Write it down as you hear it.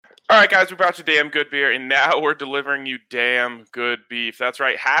All right, guys, we brought you damn good beer, and now we're delivering you damn good beef. That's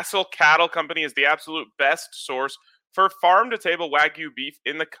right. Hassel Cattle Company is the absolute best source for farm-to-table Wagyu beef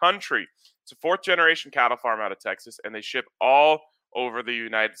in the country. It's a fourth-generation cattle farm out of Texas, and they ship all over the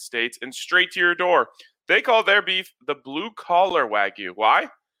United States and straight to your door. They call their beef the blue-collar Wagyu. Why?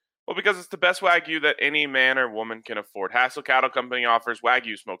 Well, because it's the best Wagyu that any man or woman can afford. Hassel Cattle Company offers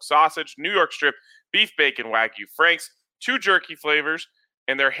Wagyu smoked sausage, New York strip, beef bacon, Wagyu franks, 2 jerky flavors,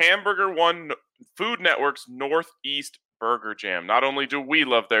 and their Hamburger One Food Network's Northeast Burger Jam. Not only do we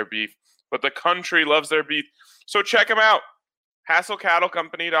love their beef, but the country loves their beef. So check them out.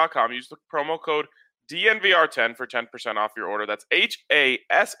 HassellCattleCompany.com. Use the promo code DNVR10 for 10% off your order. That's HASSELL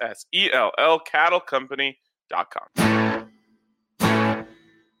CattleCompany.com.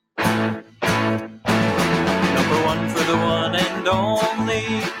 Number one for the one and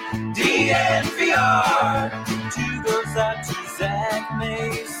only DNVR. 2 goes out to Zach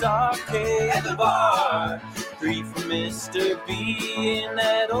Mace, Arcade at the bar. 3 for Mr. B in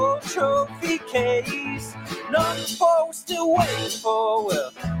that old trophy case. Number 4 still waiting for,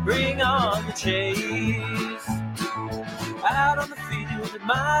 well, bring on the chase. Out on the field at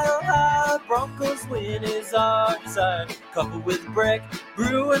Mile High, Broncos win is our desire. Coupled with Breck,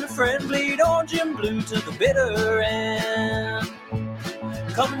 Brew and a friend, bleed orange and blue to the bitter end.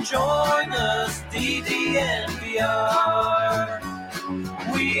 Come and join us, DNVR.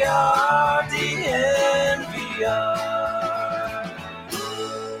 We are DNVR.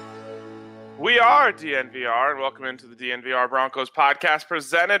 We are DNVR, and welcome into the DNVR Broncos podcast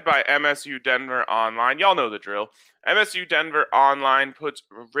presented by MSU Denver Online. Y'all know the drill. MSU Denver Online puts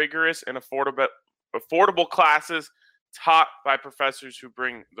rigorous and affordable classes taught by professors who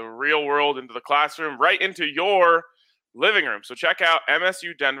bring the real world into the classroom, right into your living room. So check out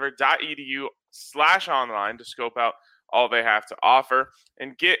msudenver.edu/online to scope out all they have to offer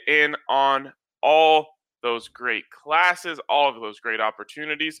and get in on all those great classes, all of those great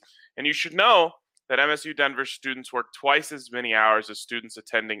opportunities. And you should know that MSU Denver students work twice as many hours as students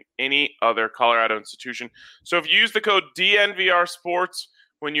attending any other Colorado institution. So if you use the code DNVR Sports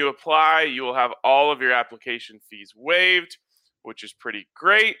when you apply, you will have all of your application fees waived, which is pretty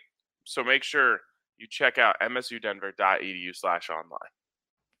great. So make sure you check out msudenver.edu/online.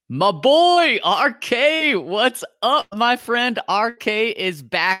 My boy, RK, what's up, my friend? RK is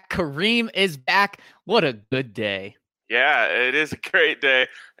back. Kareem is back. What a good day. Yeah, it is a great day.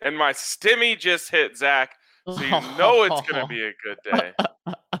 And my stimmy just hit, Zach. So you know it's going to be a good day.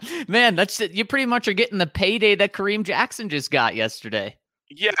 Man, that's it. You pretty much are getting the payday that Kareem Jackson just got yesterday.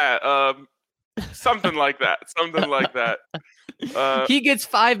 Yeah, something like that. Something like that. He gets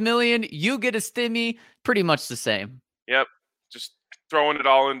 $5 million. You get a stimmy. Pretty much the same. Yep. Just throwing it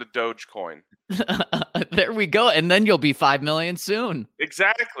all into Dogecoin. There we go. And then you'll be $5 million soon.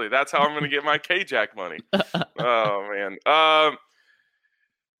 Exactly. That's how I'm going to get my K-Jack money. Oh, man.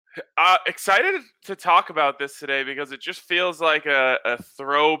 Excited to talk about this today because it just feels like a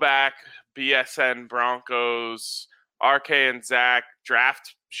throwback BSN Broncos, RK and Zach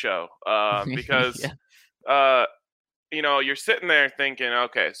draft show. Because, you're sitting there thinking,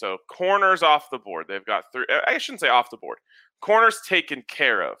 okay, so corners off the board. They've got 3. I shouldn't say off the board. Corners taken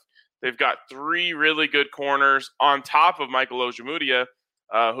care of. They've got 3 really good corners on top of Michael Ojemudia,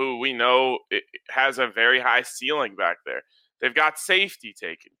 who we know has a very high ceiling back there. They've got safety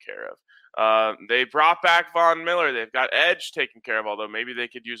taken care of. They brought back Von Miller. They've got edge taken care of, although maybe they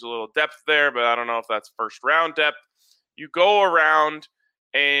could use a little depth there, but I don't know if that's first-round depth. You go around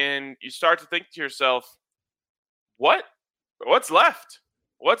and you start to think to yourself, what's left?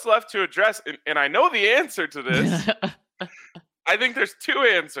 What's left to address? And I know the answer to this. I think there's 2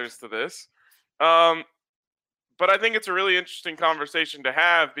 answers to this. But I think it's a really interesting conversation to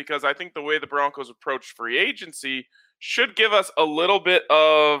have because I think the way the Broncos approach free agency should give us a little bit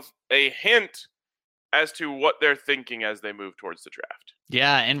of a hint as to what they're thinking as they move towards the draft.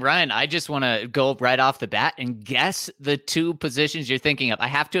 Yeah, and Ryan, I just want to go right off the bat and guess the 2 positions you're thinking of. I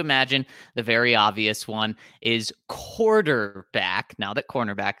have to imagine the very obvious one is quarterback, now that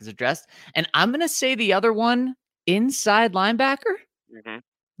cornerback is addressed. And I'm going to say the other one, inside linebacker? Mm-hmm.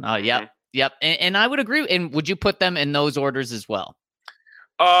 Oh, yep. Mm-hmm. Yep. And I would agree. And would you put them in those orders as well?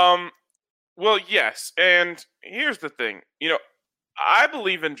 Well, yes. And here's the thing. I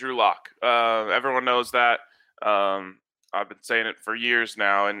believe in Drew Lock. Everyone knows that. I've been saying it for years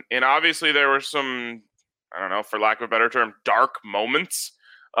now. And obviously there were some, I don't know, for lack of a better term, dark moments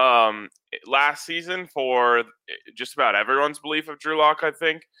last season for just about everyone's belief of Drew Lock, I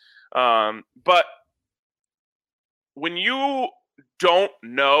think. But when you don't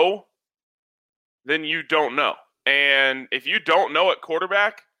know, then you don't know. And if you don't know at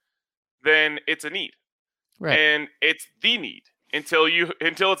quarterback, then it's a need. Right. And it's the need until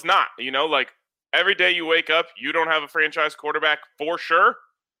it's not. Like every day you wake up, you don't have a franchise quarterback for sure.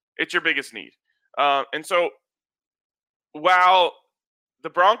 It's your biggest need. And so while the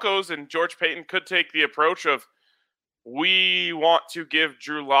Broncos and George Paton could take the approach of, we want to give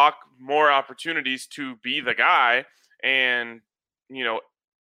Drew Lock more opportunities to be the guy and,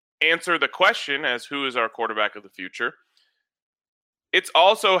 answer the question as who is our quarterback of the future. It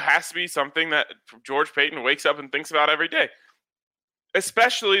also has to be something that George Paton wakes up and thinks about every day,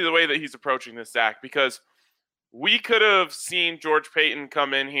 especially the way that he's approaching this, Zach, because we could have seen George Paton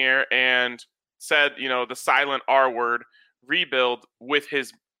come in here and said, the silent R word, rebuild, with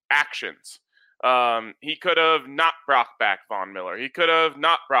his actions. He could have not brought back Von Miller. He could have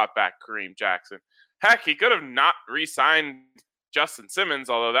not brought back Kareem Jackson. Heck, he could have not re-signed Justin Simmons,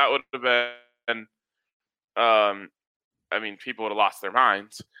 although that would have been, people would have lost their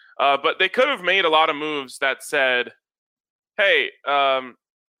minds. But they could have made a lot of moves that said, hey,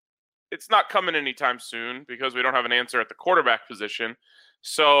 it's not coming anytime soon because we don't have an answer at the quarterback position.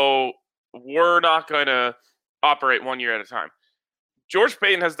 So we're not going to operate 1 year at a time. George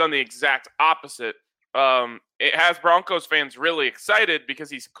Paton has done the exact opposite. It has Broncos fans really excited because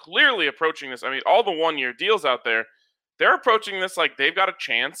he's clearly approaching this. All the 1 year deals out there, they're approaching this like they've got a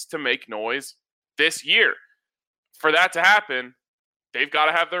chance to make noise this year. For that to happen, they've got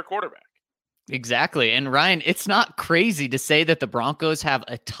to have their quarterback. Exactly. And Ryan, it's not crazy to say that the Broncos have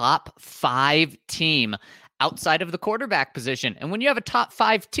a top 5 team outside of the quarterback position. And when you have a top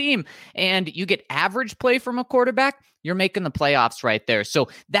 5 team and you get average play from a quarterback, you're making the playoffs right there. So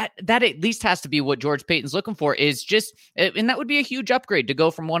that at least has to be what George Paton's looking for, is just, and that would be a huge upgrade to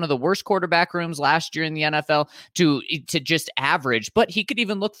go from one of the worst quarterback rooms last year in the NFL to just average. But he could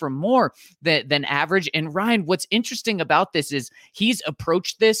even look for more than average. And Ryan, what's interesting about this is he's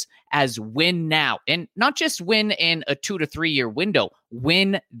approached this as win now, and not just win in a 2 to 3 year window,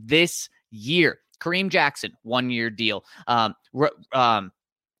 win this year. Kareem Jackson, 1 year deal.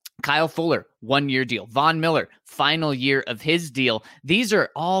 Kyle Fuller, 1 year deal. Von Miller, final year of his deal. These are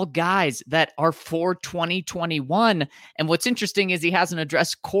all guys that are for 2021. And what's interesting is he hasn't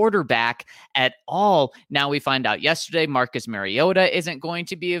addressed quarterback at all. Now we find out yesterday Marcus Mariota isn't going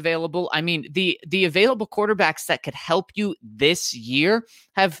to be available. The available quarterbacks that could help you this year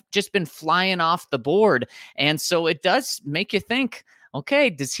have just been flying off the board. And so it does make you think, okay,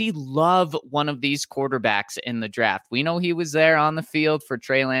 does he love one of these quarterbacks in the draft? We know he was there on the field for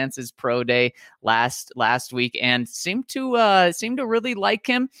Trey Lance's pro day last week and seemed to really like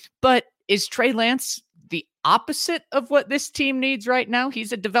him. But is Trey Lance the opposite of what this team needs right now?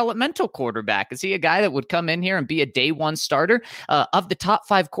 He's a developmental quarterback. Is he a guy that would come in here and be a day one starter? Of the top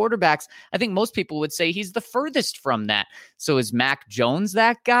 5 quarterbacks, I think most people would say he's the furthest from that. So is Mac Jones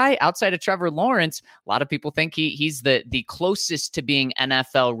that guy? Outside of Trevor Lawrence, a lot of people think he's the closest to being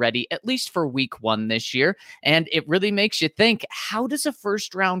NFL ready, at least for week 1 this year. And it really makes you think, how does a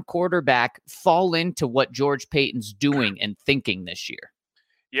first round quarterback fall into what George Paton's doing and thinking this year?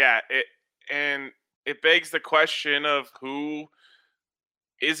 Yeah, it begs the question of who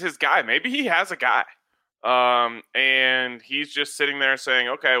is his guy. Maybe he has a guy. And he's just sitting there saying,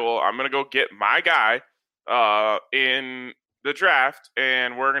 okay, well, I'm going to go get my guy in the draft,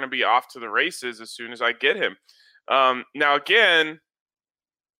 and we're going to be off to the races as soon as I get him. Now, again,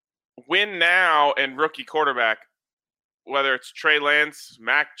 win now and rookie quarterback, whether it's Trey Lance,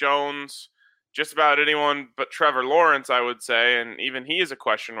 Mac Jones, just about anyone but Trevor Lawrence, I would say, and even he is a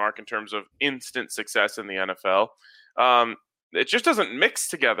question mark in terms of instant success in the NFL. It just doesn't mix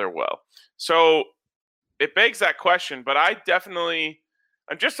together well. So it begs that question, but I'm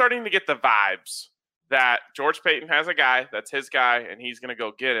just starting to get the vibes that George Paton has a guy that's his guy, and he's going to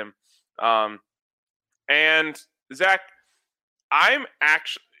go get him. And Zach,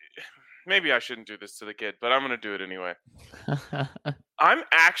 maybe I shouldn't do this to the kid, but I'm going to do it anyway. I'm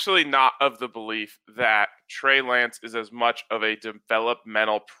actually not of the belief that Trey Lance is as much of a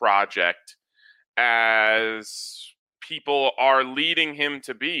developmental project as people are leading him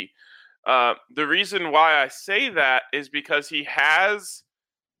to be. The reason why I say that is because he has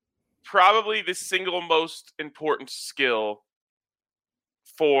probably the single most important skill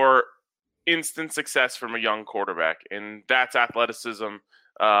for instant success from a young quarterback, and that's athleticism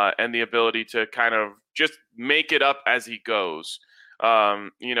and the ability to kind of just make it up as he goes.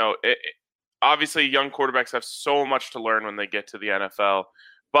 Obviously, young quarterbacks have so much to learn when they get to the NFL.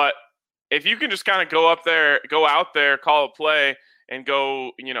 But if you can just kind of go out there, call a play, and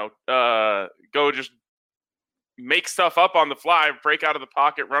go just make stuff up on the fly, break out of the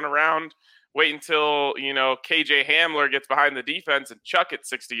pocket, run around, wait until, KJ Hamler gets behind the defense and chuck it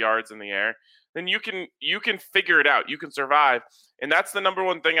 60 yards in the air, then you can figure it out. You can survive. And that's the number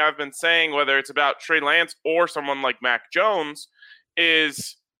one thing I've been saying, whether it's about Trey Lance or someone like Mac Jones,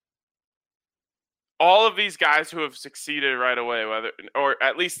 is all of these guys who have succeeded right away, or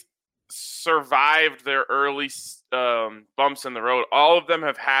at least survived their early bumps in the road, all of them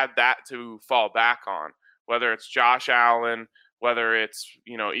have had that to fall back on, whether it's Josh Allen, whether it's,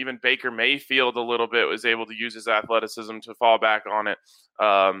 even Baker Mayfield a little bit was able to use his athleticism to fall back on it.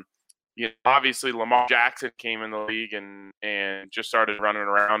 Obviously Lamar Jackson came in the league and just started running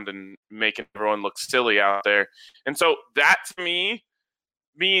around and making everyone look silly out there. And so that to me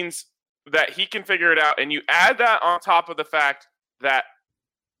means that he can figure it out. And you add that on top of the fact that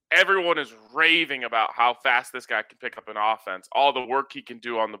everyone is raving about how fast this guy can pick up an offense, all the work he can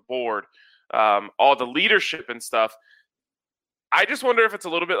do on the board, all the leadership and stuff. I just wonder if it's a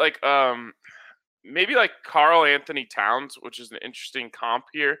little bit like maybe like Karl Anthony Towns, which is an interesting comp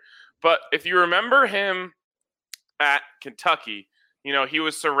here. But if you remember him at Kentucky, he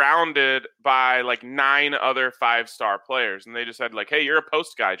was surrounded by like 9 other 5-star players. And they just said like, hey, you're a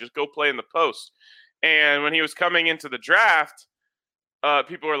post guy. Just go play in the post. And when he was coming into the draft,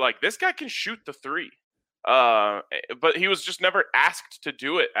 people were like, this guy can shoot the 3. But he was just never asked to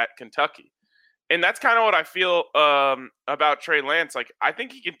do it at Kentucky. And that's kind of what I feel about Trey Lance. Like, I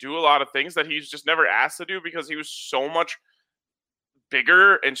think he can do a lot of things that he's just never asked to do because he was so much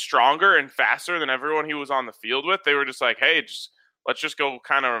bigger and stronger and faster than everyone he was on the field with. They were just like, hey, let's just go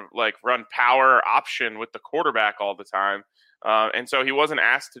kind of like run power option with the quarterback all the time. And so he wasn't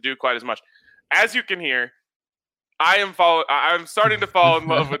asked to do quite as much. As you can hear, I'm starting to fall in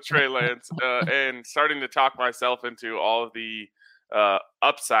love with Trey Lance and starting to talk myself into all of the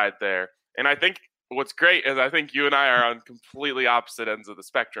upside there. And I think what's great is I think you and I are on completely opposite ends of the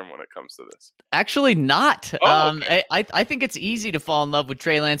spectrum when it comes to this. Actually not. Okay. I think it's easy to fall in love with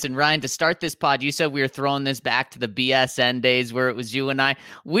Trey Lance. And Ryan, to start this pod, you said we were throwing this back to the BSN days where it was you and I.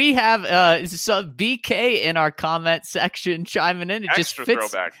 We have BK in our comment section chiming in. It Extra just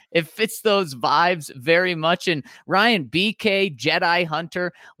fits. Throwback. It fits those vibes very much. And Ryan, BK, Jedi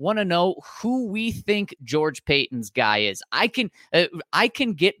Hunter, want to know who we think George Paton's guy is. I can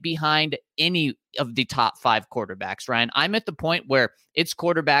get behind any of the top 5 quarterbacks, Ryan. I'm at the point where it's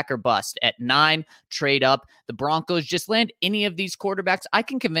quarterback or bust. At 9, trade up. The Broncos just land any of these quarterbacks. I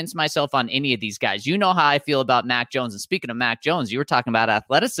can convince myself on any of these guys. You know how I feel about Mac Jones. And speaking of Mac Jones, you were talking about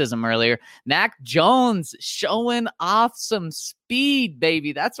athleticism earlier. Mac Jones showing off some speed,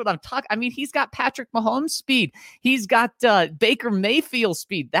 baby. That's what I'm talking. I mean, he's got Patrick Mahomes speed. He's got Baker Mayfield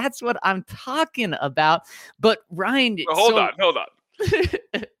speed. That's what I'm talking about. But Ryan, Hold on.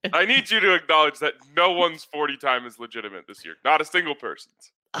 I need you to acknowledge that no one's 40 time is legitimate this year. Not a single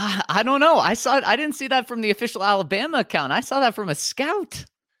person's. I don't know. I didn't see that from the official Alabama account. I saw that from a scout.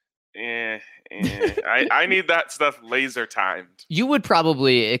 I need that stuff laser timed. You would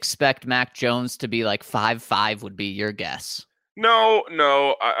probably expect Mac Jones to be like 5'5" would be your guess. No.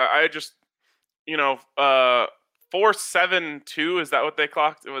 I just, 4.72, is that what they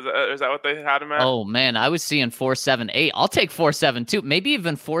clocked? Is that what they had him at? Oh man, I was seeing 4.78. I'll take 4.72, maybe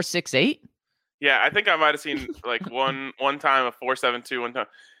even 4.68. Yeah, I think I might have seen like one time a 4.72 one time.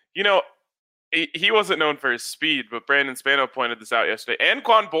 He wasn't known for his speed, but Brandon Spano pointed this out yesterday.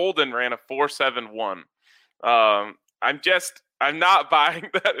 Anquan Bolden ran a 4.71. I'm not buying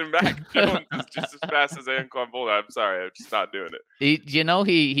that, and Mac Jones is just as fast as Anquan Bolden. I'm sorry, I'm just not doing it.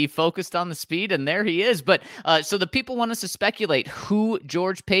 He focused on the speed, and there he is. But so the people want us to speculate who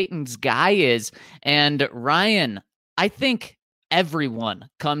George Paton's guy is. And Ryan, I think everyone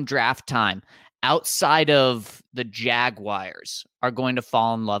come draft time outside of the Jaguars are going to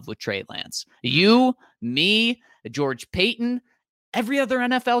fall in love with Trey Lance. You, me, George Paton, every other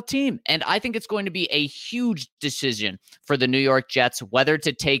NFL team. And I think it's going to be a huge decision for the New York Jets, whether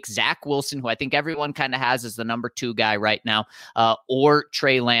to take Zach Wilson, who I think everyone kind of has as the number 2 guy right now, or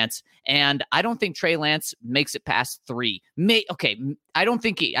Trey Lance. And I don't think Trey Lance makes it past 3. I don't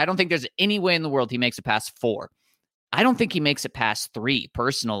think there's any way in the world he makes it past 4. I don't think he makes it past 3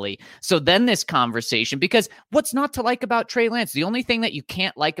 personally. So then this conversation, because what's not to like about Trey Lance? The only thing that you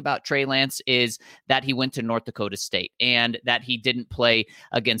can't like about Trey Lance is that he went to North Dakota State and that he didn't play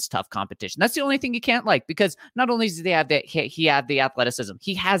against tough competition. That's the only thing you can't like, because not only does he have the athleticism,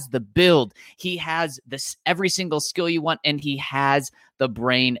 he has the build, he has this every single skill you want, and he has the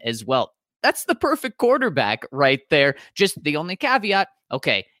brain as well. That's the perfect quarterback right there. Just the only caveat,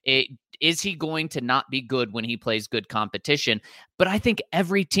 okay, is he going to not be good when he plays good competition? But I think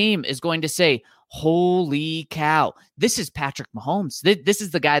every team is going to say, holy cow, this is Patrick Mahomes. This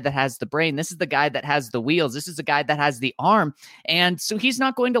is the guy that has the brain. This is the guy that has the wheels. This is the guy that has the arm. And so he's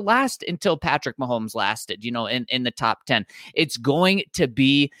not going to last until Patrick Mahomes lasted, in the top 10. It's going to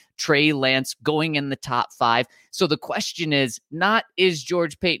be Trey Lance going in the top 5. So the question is not, is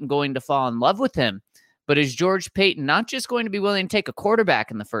George Paton going to fall in love with him? But is George Paton not just going to be willing to take a quarterback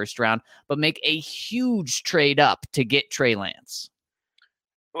in the first round, but make a huge trade up to get Trey Lance?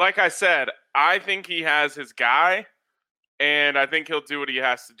 Like I said, I think he has his guy, and I think he'll do what he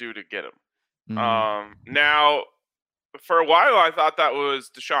has to do to get him. Now, for a while, I thought that was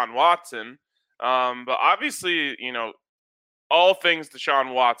Deshaun Watson, but obviously, all things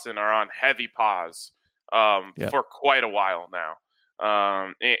Deshaun Watson are on heavy pause for quite a while now.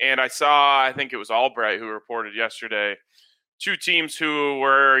 And I think it was Albright who reported yesterday, 2 teams who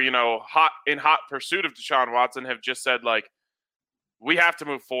were, in hot pursuit of Deshaun Watson have just said, like, we have to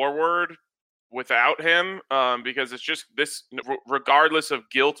move forward without him because it's just this, regardless of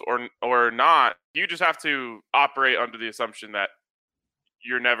guilt or not, you just have to operate under the assumption that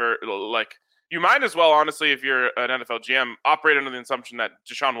you're never, like, you might as well, honestly, if you're an NFL GM, operate under the assumption that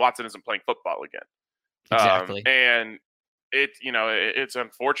Deshaun Watson isn't playing football again. Exactly. And it's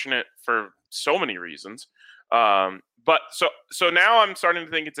unfortunate for so many reasons. But so now I'm starting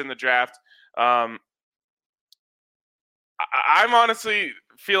to think it's in the draft. I'm honestly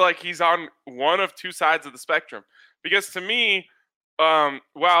feel like he's on one of 2 sides of the spectrum, because to me,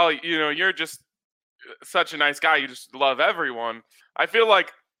 while you're just such a nice guy, you just love everyone, I feel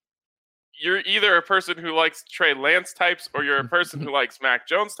like you're either a person who likes Trey Lance types or you're a person who likes Mac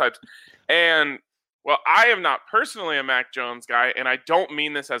Jones types. And well, I am not personally a Mac Jones guy, and I don't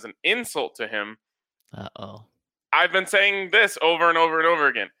mean this as an insult to him. I've been saying this over and over and over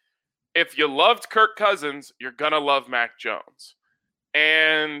again. If you loved Kirk Cousins, you're going to love Mac Jones.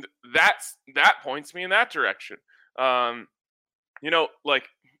 And that points me in that direction. Like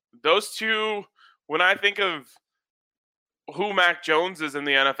those 2, when I think of who Mac Jones is in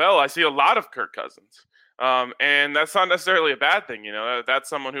the NFL, I see a lot of Kirk Cousins. And that's not necessarily a bad thing. That's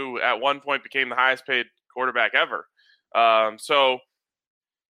someone who at one point became the highest paid quarterback ever. So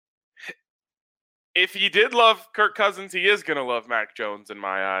if he did love Kirk Cousins, he is going to love Mac Jones in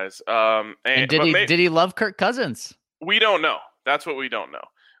my eyes. And did he love Kirk Cousins? We don't know. That's what we don't know.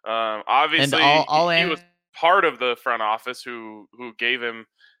 Obviously, he was part of the front office who gave him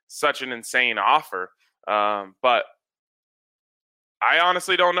such an insane offer. But I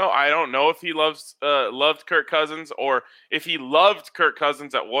honestly don't know. I don't know if he loved Kirk Cousins, or if he loved Kirk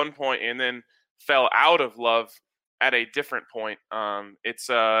Cousins at one point and then fell out of love at a different point. It's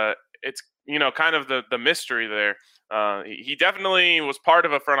kind of the mystery there. He definitely was part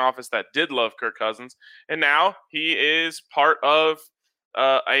of a front office that did love Kirk Cousins, and now he is part of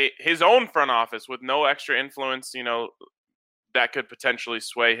his own front office with no extra influence, that could potentially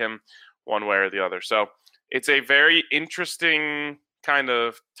sway him one way or the other. So it's a very interesting kind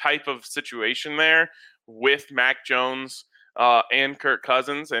of type of situation there with Mac Jones and Kirk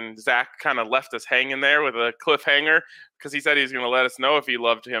Cousins, and Zach kind of left us hanging there with a cliffhanger because he said he's going to let us know if he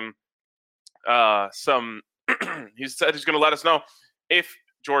loved him. He said he's going to let us know if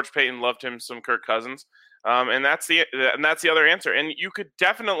George Paton loved him some Kirk Cousins, and that's the other answer. And you could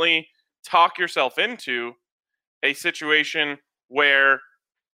definitely talk yourself into a situation where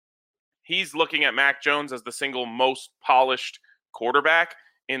he's looking at Mac Jones as the single most polished quarterback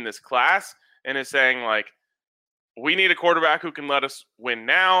in this class and is saying, like, we need a quarterback who can let us win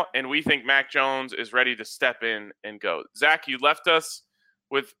now, and we think Mac Jones is ready to step in and go. Zach, you left us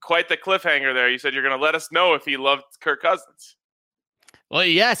with quite the cliffhanger there. You said you're going to let us know if he loved Kirk Cousins. Well,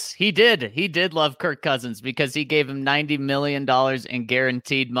 yes, he did. He did love Kirk Cousins because he gave him $90 million in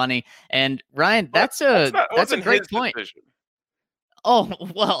guaranteed money. And Ryan, that's a great point. Decision. Oh,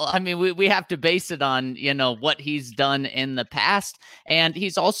 well, I mean, we have to base it on, what he's done in the past. And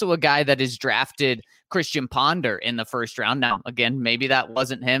he's also a guy that is drafted Christian Ponder in the first round. Now, again, maybe that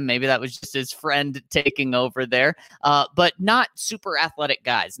wasn't him. Maybe that was just his friend taking over there. But not super athletic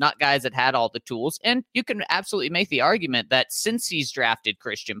guys, not guys that had all the tools. And you can absolutely make the argument that since he's drafted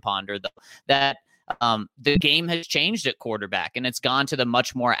Christian Ponder, though, that the game has changed at quarterback and it's gone to the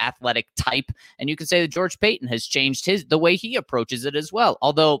much more athletic type. And you can say that George Paton has changed the way he approaches it as well.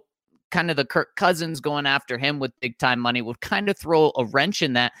 Although kind of the Kirk Cousins going after him with big time money would kind of throw a wrench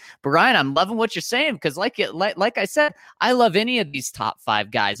in that. But Ryan, I'm loving what you're saying because like I said, I love any of these top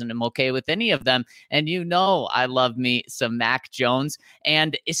 5 guys and I'm okay with any of them. And I love me some Mac Jones,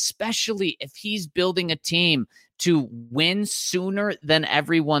 and especially if he's building a team to win sooner than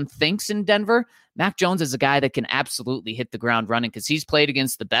everyone thinks in Denver, Mac Jones is a guy that can absolutely hit the ground running because he's played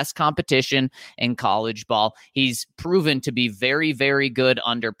against the best competition in college ball. He's proven to be very, very good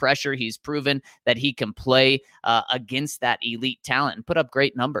under pressure. He's proven that he can play against that elite talent and put up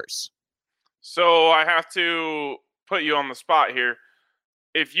great numbers. So I have to put you on the spot here.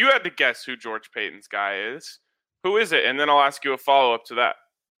 If you had to guess who George Paton's guy is, who is it? And then I'll ask you a follow-up to that.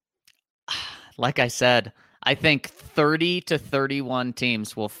 Like I said, I think 30 to 31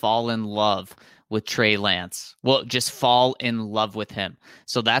 teams will fall in love with Trey Lance. Will just fall in love with him.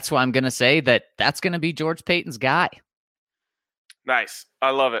 So that's why I'm going to say that that's going to be George Paton's guy. Nice. I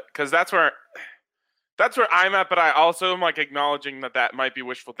love it because that's where I'm at, but I also am like acknowledging that might be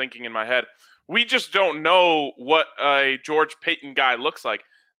wishful thinking in my head. We just don't know what a George Paton guy looks like.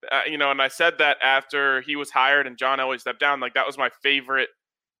 And I said that after he was hired and John Elway stepped down, like that was my favorite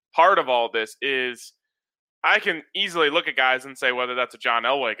part of all this is I can easily look at guys and say whether that's a John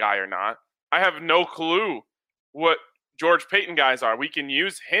Elway guy or not. I have no clue what George Paton guys are. We can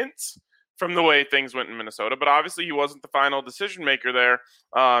use hints from the way things went in Minnesota, but obviously he wasn't the final decision maker there.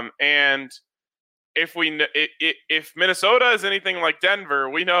 And if Minnesota is anything like Denver,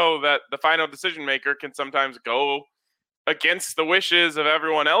 we know that the final decision maker can sometimes go against the wishes of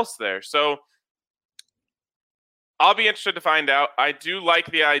everyone else there. So I'll be interested to find out. I do like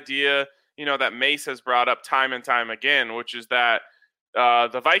the idea, that Mace has brought up time and time again, which is that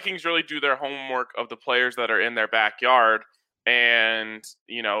the Vikings really do their homework of the players that are in their backyard. And,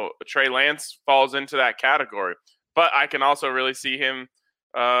 Trey Lance falls into that category. But I can also really see him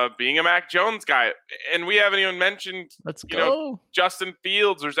being a Mac Jones guy. And we haven't even mentioned, Justin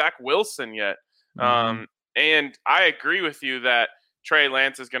Fields or Zach Wilson yet. Mm-hmm. And I agree with you that Trey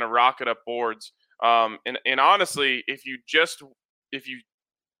Lance is going to rocket up boards. And honestly, if you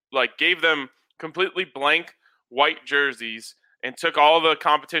gave them completely blank white jerseys and took all the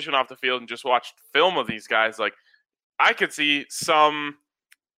competition off the field and just watched film of these guys, like I could see some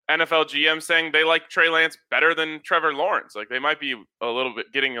NFL GM saying they like Trey Lance better than Trevor Lawrence. Like they might be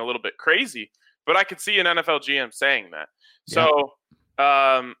getting a little bit crazy, but I could see an NFL GM saying that. Yeah. So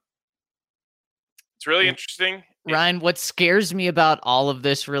it's really interesting. Ryan, what scares me about all of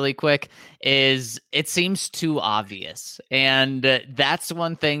this really quick is it seems too obvious. And that's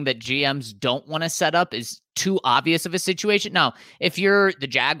one thing that GMs don't want to set up is too obvious of a situation. Now, if you're the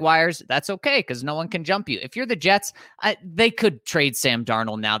Jaguars, that's okay because no one can jump you. If you're the Jets, they could trade Sam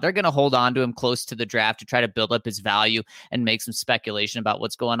Darnold now. They're going to hold on to him close to the draft to try to build up his value and make some speculation about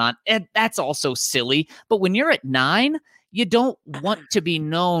what's going on. And that's also silly. But when you're at 9, you don't want to be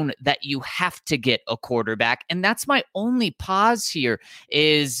known that you have to get a quarterback. And that's my only pause here.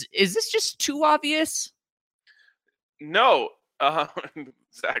 Is this just too obvious? No.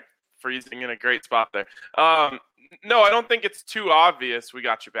 Zach freezing in a great spot there. No, I don't think it's too obvious. We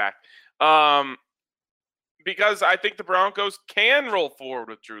got you back. Because I think the Broncos can roll forward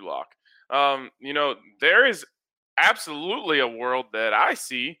with Drew Lock. There is absolutely a world that I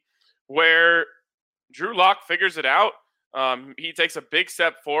see where Drew Lock figures it out. He takes a big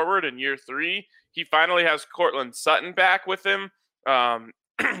step forward in year 3. He finally has Cortland Sutton back with him.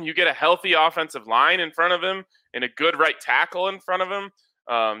 You get a healthy offensive line in front of him and a good right tackle in front of him.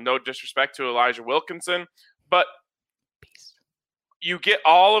 No disrespect to Elijah Wilkinson, but you get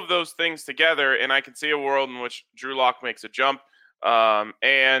all of those things together, and I can see a world in which Drew Lock makes a jump.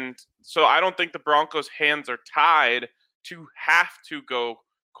 And so I don't think the Broncos' hands are tied to have to go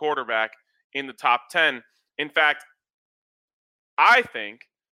quarterback in the top 10. In fact, I think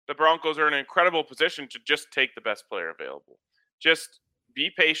the Broncos are in an incredible position to just take the best player available. Just be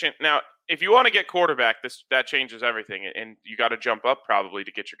patient. Now, if you want to get quarterback, that changes everything, and you got to jump up probably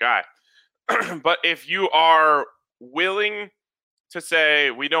to get your guy. But if you are willing to say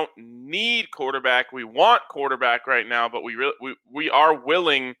we don't need quarterback, we want quarterback right now, but we are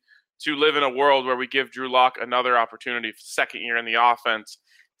willing to live in a world where we give Drew Lock another opportunity, second year in the offense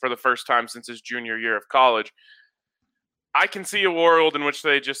for the first time since his junior year of college. I can see a world in which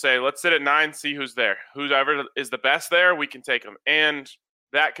they just say, let's sit at 9, see who's there. Whoever is the best there, we can take them. And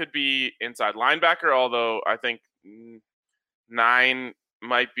that could be inside linebacker, although I think 9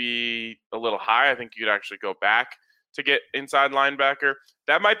 might be a little high. I think you'd actually go back to get inside linebacker.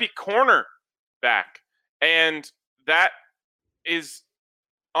 That might be cornerback. And that is,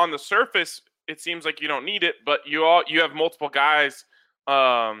 on the surface, it seems like you don't need it, but you have multiple guys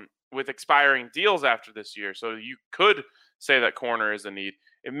with expiring deals after this year. So you could say that corner is a need.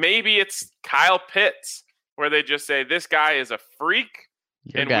 And maybe it's Kyle Pitts, where they just say, this guy is a freak,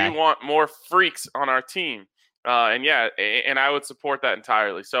 we want more freaks on our team. And I would support that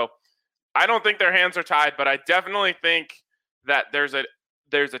entirely. So I don't think their hands are tied, but I definitely think that there's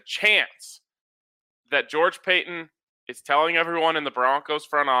a chance that George Paton is telling everyone in the Broncos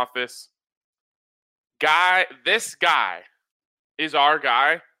front office, this guy is our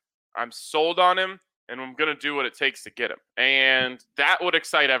guy. I'm sold on him, and I'm going to do what it takes to get him. And that would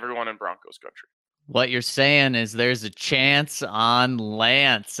excite everyone in Broncos country. What you're saying is there's a chance on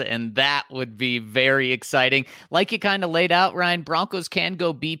Lance, and that would be very exciting. Like you kind of laid out, Ryan, Broncos can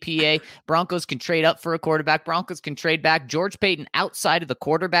go BPA. Broncos can trade up for a quarterback. Broncos can trade back. George Paton, outside of the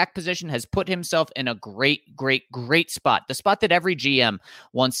quarterback position, has put himself in a great spot. The spot that every GM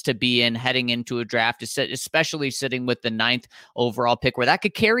wants to be in heading into a draft, especially sitting with the 9th overall pick, where that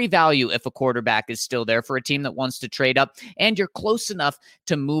could carry value if a quarterback is still there for a team that wants to trade up, and you're close enough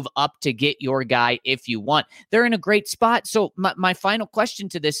to move up to get your guy if you want. They're in a great spot. So my final question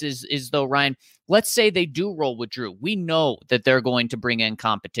to this is though, Ryan, let's say they do roll with Drew. We know that they're going to bring in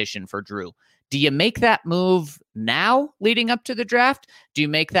competition for Drew. Do you make that move now leading up to the draft? Do you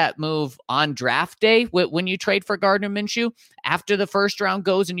make that move on draft day when you trade for Gardner Minshew after the first round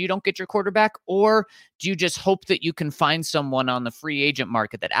goes and you don't get your quarterback? Or do you just hope that you can find someone on the free agent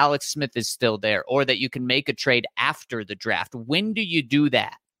market, that Alex Smith is still there, or that you can make a trade after the draft? When do you do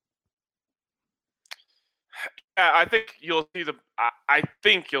that? I think you'll see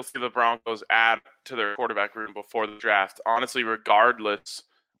the Broncos add to their quarterback room before the draft. Honestly, regardless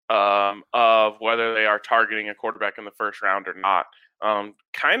of whether they are targeting a quarterback in the first round or not.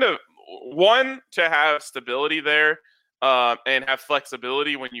 Kind of one, to have stability there and have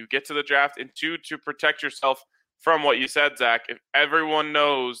flexibility when you get to the draft, and two, to protect yourself from what you said, Zach. If everyone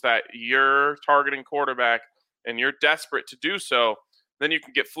knows that you're targeting quarterback and you're desperate to do so, then you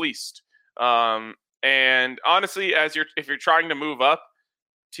can get fleeced. And honestly, if you're trying to move up,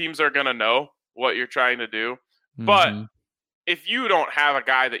 teams are going to know what you're trying to do. Mm-hmm. But if you don't have a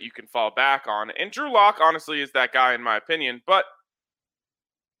guy that you can fall back on, and Drew Lock honestly is that guy in my opinion, but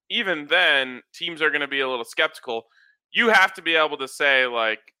even then, teams are going to be a little skeptical. You have to be able to say,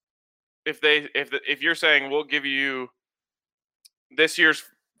 like, if you're saying we'll give you this year's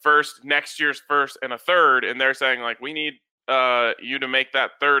first, next year's first, and a third, and they're saying like we need you to make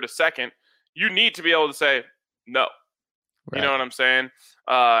that third a second, you need to be able to say no. Right. You know what I'm saying?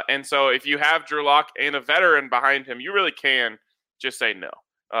 And so if you have Drew Lock and a veteran behind him, you really can just say no.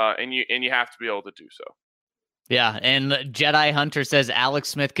 And you have to be able to do so. Yeah, and Jedi Hunter says Alex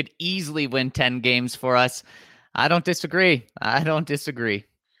Smith could easily win 10 games for us. I don't disagree. All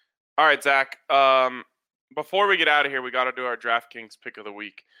right, Zach. Before we get out of here, we got to do our DraftKings pick of the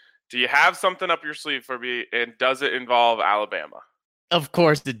week. Do you have something up your sleeve for me, and does it involve Alabama? Of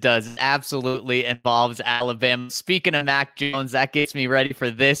course it does. It absolutely involves Alabama. Speaking of Mac Jones, that gets me ready for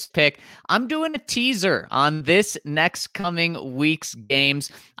this pick. I'm doing a teaser on this next coming week's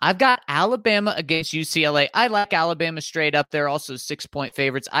games. I've got Alabama against UCLA. I like Alabama straight up. They're also 6-point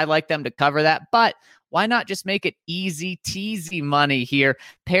favorites. I like them to cover that, but why not just make it easy teasy money here?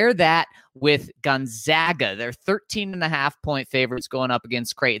 Pair that with Gonzaga. They're 13.5-point favorites going up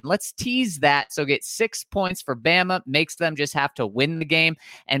against Creighton. Let's tease that. So get 6 points for Bama, makes them just have to win the game,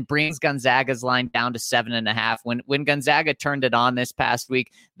 and brings Gonzaga's line down to 7.5. When Gonzaga turned it on this past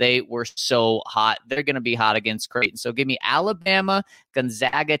week, they were so hot. They're going to be hot against Creighton. So give me Alabama,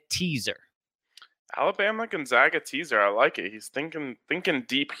 Gonzaga teaser. Alabama, Gonzaga teaser. I like it. He's thinking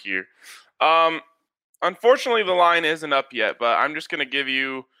deep here. Unfortunately, the line isn't up yet, but I'm just going to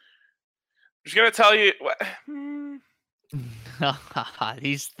tell you.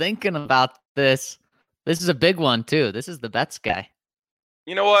 He's thinking about this. This is a big one, too. This is the bets guy.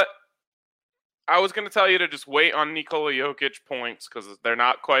 You know what? I was going to tell you to just wait on Nikola Jokic points because they're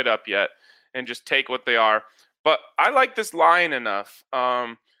not quite up yet and just take what they are. But I like this line enough.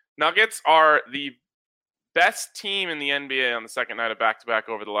 Nuggets are the best team in the NBA on the second night of back-to-back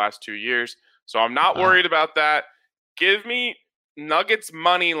over the last 2 years. So I'm not worried about that. Give me Nuggets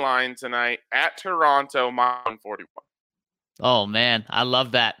money line tonight at Toronto, -141. Oh, man, I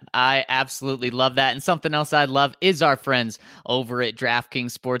love that. I absolutely love that. And something else I love is our friends over at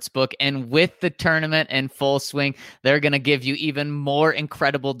DraftKings Sportsbook. And with the tournament in full swing, they're going to give you even more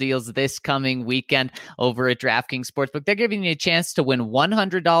incredible deals this coming weekend over at DraftKings Sportsbook. They're giving you a chance to win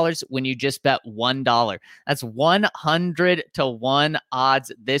 $100 when you just bet $1. That's 100-1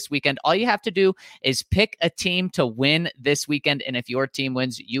 odds this weekend. All you have to do is pick a team to win this weekend. And if your team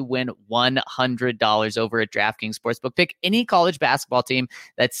wins, you win $100 over at DraftKings Sportsbook. Pick any college basketball team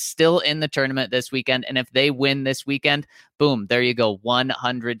that's still in the tournament this weekend. And if they win this weekend, boom, there you go,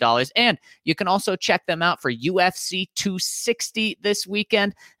 $100. And you can also check them out for UFC 260 this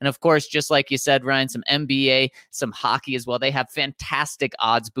weekend. And of course, just like you said, Ryan, some NBA, some hockey as well. They have fantastic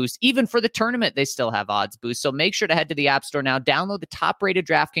odds boosts. Even for the tournament, they still have odds boosts. So make sure to head to the App Store now, download the top-rated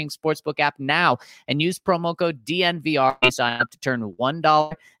DraftKings Sportsbook app now, and use promo code DNVR to sign up to turn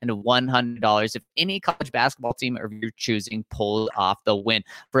 $1 into $100 if any college basketball team of your choosing pulls off the win.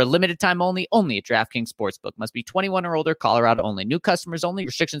 For a limited time only at DraftKings Sportsbook. Must be 21 or older, Colorado only. New customers only.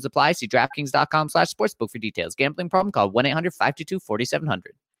 Restrictions apply. See DraftKings.com/sportsbook for details. Gambling problem? Call 1-800-522-4700.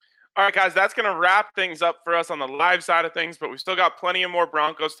 All right, guys, that's going to wrap things up for us on the live side of things, but we still got plenty of more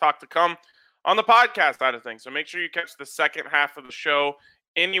Broncos talk to come on the podcast side of things. So make sure you catch the second half of the show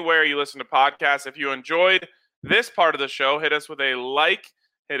anywhere you listen to podcasts. If you enjoyed this part of the show, hit us with a like,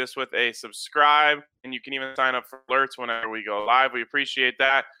 hit us with a subscribe, and you can even sign up for alerts whenever we go live. We appreciate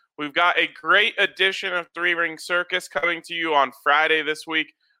that. We've got a great edition of Three Ring Circus coming to you on Friday this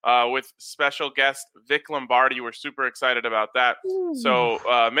week with special guest Vic Lombardi. We're super excited about that. Ooh.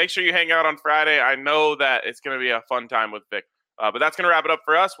 So make sure you hang out on Friday. I know that it's going to be a fun time with Vic. But that's going to wrap it up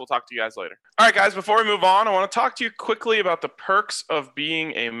for us. We'll talk to you guys later. All right, guys, before we move on, I want to talk to you quickly about the perks of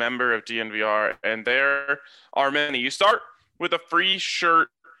being a member of DNVR, and there are many. You start with a free shirt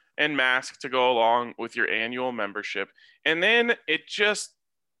and mask to go along with your annual membership, and then it just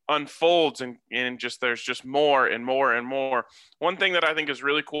unfolds and just there's just more and more and more. One thing that I think is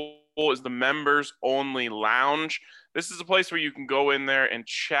really cool is the members only lounge. This is a place where you can go in there and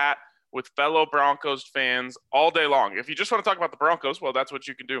chat with fellow Broncos fans all day long. If you just want to talk about the Broncos, well, that's what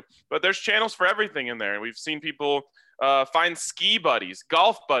you can do. But there's channels for everything in there. And we've seen people find ski buddies,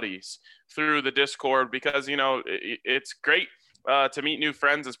 golf buddies through the Discord because, you know, it's great to meet new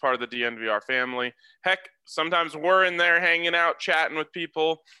friends as part of the DNVR family. Heck, sometimes we're in there hanging out, chatting with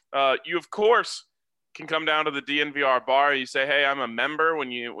people. You, of course, can come down to the DNVR bar. You say, hey, I'm a member when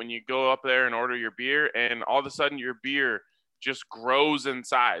you go up there and order your beer, and all of a sudden your beer just grows in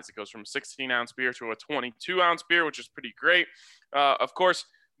size. It goes from 16-ounce beer to a 22-ounce beer, which is pretty great. Of course,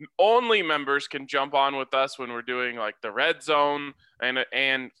 only members can jump on with us when we're doing like the red zone.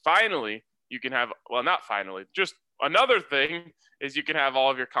 And finally, you can have, well, not finally, just another thing is you can have all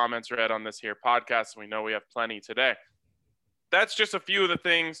of your comments read on this here podcast. And we know we have plenty today. That's just a few of the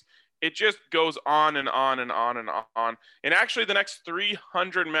things. It just goes on and on and on and on. And actually, the next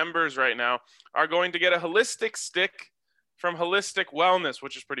 300 members right now are going to get a holistic stick from Holistic Wellness,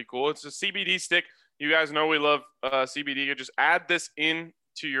 which is pretty cool. It's a CBD stick. You guys know we love CBD. You just add this in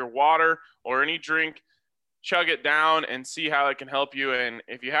to your water or any drink, chug it down, and see how it can help you. And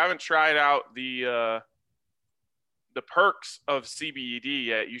if you haven't tried out the perks of CBD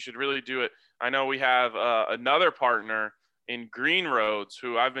yet, you should really do it. I know we have another partner in Green Roads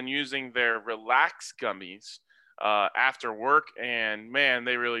who I've been using their Relax gummies after work, and man,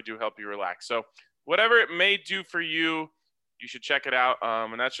 they really do help you relax. So whatever it may do for you, you should check it out.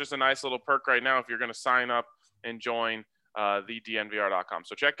 And that's just a nice little perk right now if you're going to sign up and join thednvr.com.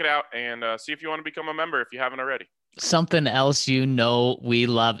 So check it out and see if you want to become a member if you haven't already. Something else you know we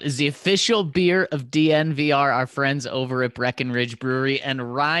love is the official beer of DNVR, our friends over at Breckenridge Brewery.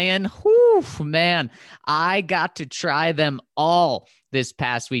 And Ryan, whew, man, I got to try them all this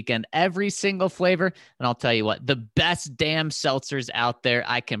past weekend, every single flavor. And I'll tell you what, the best damn seltzers out there.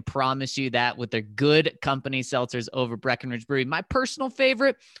 I can promise you that with their Good Company seltzers over Breckenridge Brewery. My personal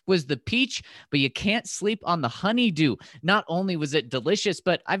favorite was the peach, but you can't sleep on the honeydew. Not only was it delicious,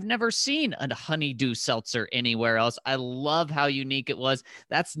 but I've never seen a honeydew seltzer anywhere else. I love how unique it was.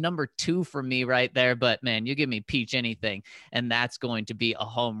 That's number 2 for me right there. But man, you give me peach anything, and that's going to be a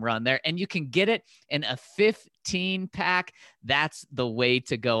home run there. And you can get it in a 15-pack. That's the way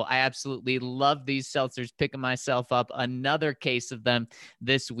to go. I absolutely love these seltzers, picking myself up another case of them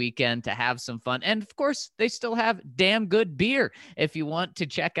this weekend to have some fun. And of course, they still have damn good beer. If you want to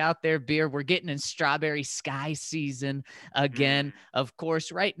check out their beer, we're getting in Strawberry Sky season again. Of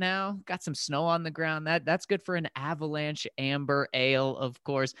course, right now, got some snow on the ground. That's good for an Avalanche Amber Ale, of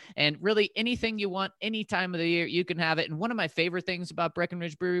course. And really anything you want, any time of the year, you can have it. And one of my favorite things about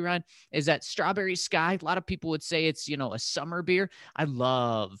Breckenridge Brewery, Ryan, is that Strawberry Sky. A lot of people would say it's, a summer beer. I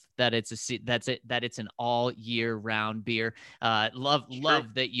love that it's an all year round beer. Love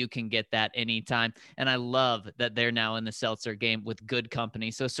that you can get that anytime. And I love that they're now in the seltzer game with Good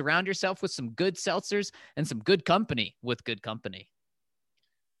Company. So surround yourself with some good seltzers and some good company with Good Company.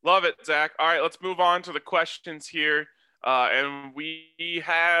 Love it, Zach. All right, let's move on to the questions here. And we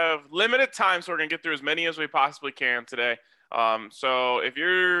have limited time, so we're going to get through as many as we possibly can today. So if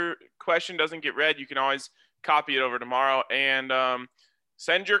your question doesn't get read, you can always copy it over tomorrow and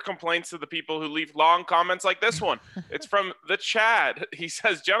send your complaints to the people who leave long comments like this one. It's from the Chad. He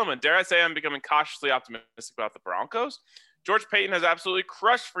says, gentlemen, dare I say I'm becoming cautiously optimistic about the Broncos? George Paton has absolutely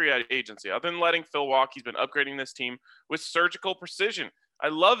crushed free agency. Other than letting Phil walk, he's been upgrading this team with surgical precision. I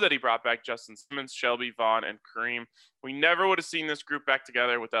love that he brought back Justin Simmons, Shelby, Vaughn, and Kareem. We never would have seen this group back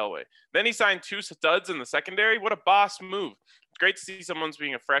together with Elway. Then he signed 2 studs in the secondary. What a boss move. It's great to see someone's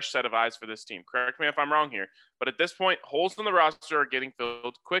being a fresh set of eyes for this team. Correct me if I'm wrong here, but at this point, holes in the roster are getting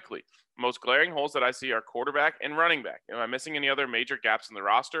filled quickly. The most glaring holes that I see are quarterback and running back. Am I missing any other major gaps in the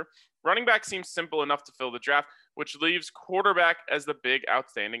roster? Running back seems simple enough to fill the draft, which leaves quarterback as the big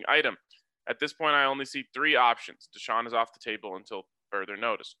outstanding item. At this point, I only see 3 options. Deshaun is off the table until further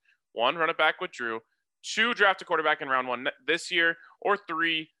notice. 1, run it back with Drew. 2, draft a quarterback in round 1 this year. Or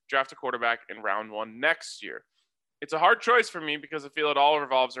 3, draft a quarterback in round 1 next year. It's a hard choice for me because I feel it all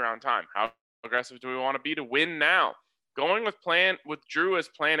revolves around time. How aggressive do we want to be to win now? Going with Drew as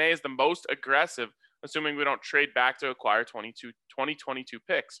plan A is the most aggressive, assuming we don't trade back to acquire 2022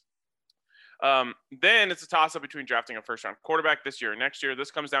 picks. Then it's a toss-up between drafting a first-round quarterback this year or next year. This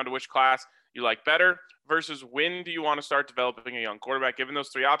comes down to which class you like better versus when do you want to start developing a young quarterback. Given those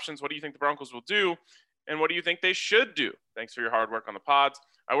 3 options, what do you think the Broncos will do, and what do you think they should do? Thanks for your hard work on the pods.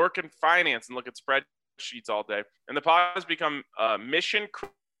 I work in finance and look at spreadsheets all day, and the pod has become mission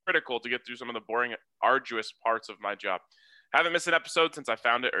critical to get through some of the boring, arduous parts of my job. Haven't missed an episode since I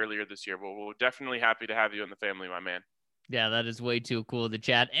found it earlier this year, but we're definitely happy to have you in the family, my man. Yeah, that is way too cool to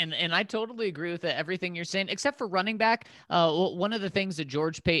chat. And I totally agree with everything you're saying, except for running back. One of the things that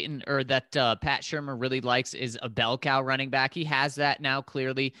George Paton or that Pat Shurmur really likes is a bell cow running back. He has that now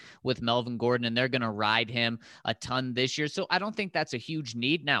clearly with Melvin Gordon, and they're going to ride him a ton this year. So I don't think that's a huge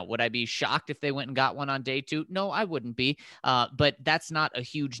need. Now, would I be shocked if they went and got one on day 2? No, I wouldn't be. But that's not a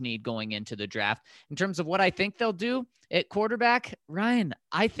huge need going into the draft. In terms of what I think they'll do at quarterback, Ryan,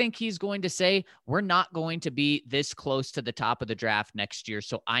 I think he's going to say, we're not going to be this close to the top of the draft next year,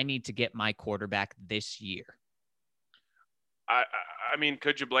 so I need to get my quarterback this year. I mean,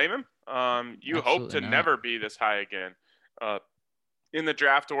 could you blame him? You Absolutely hope to not. never be this high again in the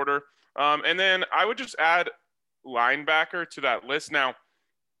draft order. And then I would just add linebacker to that list. Now,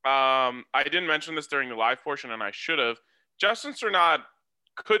 I didn't mention this during the live portion, and I should have. Justin Strnad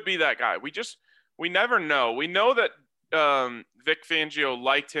could be that guy. We never know. We know that Vic Fangio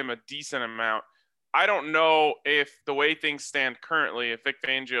liked him a decent amount. I don't know if the way things stand currently, if Vic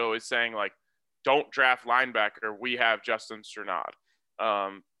Fangio is saying, like, don't draft linebacker, we have Justin Strnad.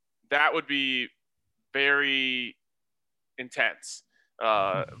 That would be very intense.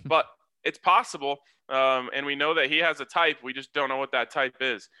 But it's possible, and we know that he has a type. We just don't know what that type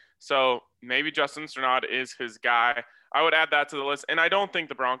is. So maybe Justin Strnad is his guy. I would add that to the list. And I don't think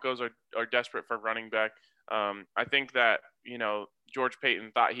the Broncos are desperate for running back. I think that, George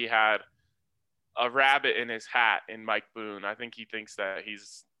Paton thought he had a rabbit in his hat in Mike Boone. I think he thinks that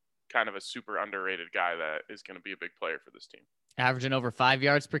he's kind of a super underrated guy that is going to be a big player for this team. Averaging over 5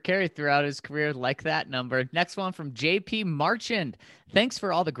 yards per carry throughout his career. Like that number. Next one from JP Marchand. Thanks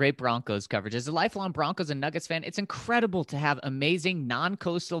for all the great Broncos coverage. As a lifelong Broncos and Nuggets fan, it's incredible to have amazing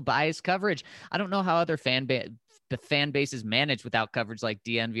non-coastal bias coverage. I don't know how other the fan base is managed without coverage like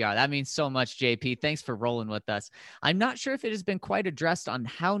DNVR. That means so much, JP. Thanks for rolling with us. I'm not sure if it has been quite addressed on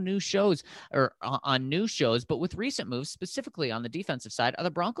how new shows or on new shows, but with recent moves, specifically on the defensive side, are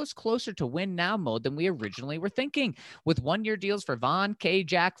the Broncos closer to win now mode than we originally were thinking? With 1-year deals for Vaughn, K,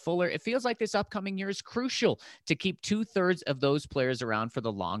 Jack, Fuller, it feels like this upcoming year is crucial to keep 2/3 of those players around for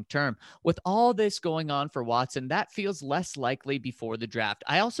the long term. With all this going on for Watson, that feels less likely before the draft.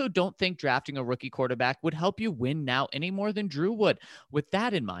 I also don't think drafting a rookie quarterback would help you win now any more than Drew would. With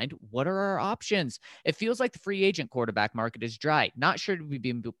that in mind, what are our options? It feels like the free agent quarterback market is dry. Not sure we'd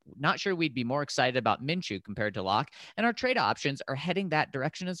be more excited about Minshew compared to Locke, and our trade options are heading that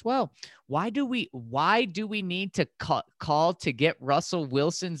direction as well. Why do we need to call to get Russell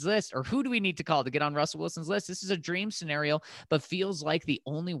Wilson's list, or who do we need to call to get on Russell Wilson's list? This is a dream scenario, but feels like the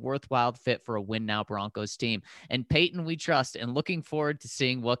only worthwhile fit for a win now Broncos team. And Paton we trust, and looking forward to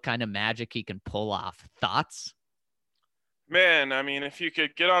seeing what kind of magic he can pull off. Thoughts? Man, I mean, if you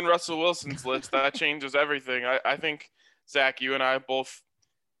could get on Russell Wilson's list, that changes everything. I think, Zach, you and I both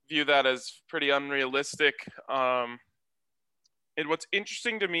view that as pretty unrealistic. And what's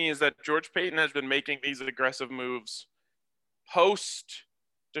interesting to me is that George Paton has been making these aggressive moves post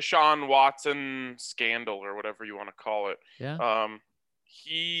Deshaun Watson scandal, or whatever you want to call it. Yeah.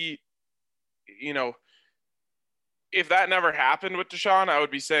 He, if that never happened with Deshaun, I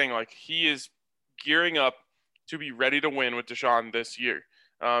would be saying, like, he is gearing up to be ready to win with Deshaun this year.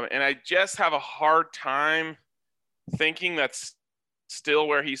 And I just have a hard time thinking that's still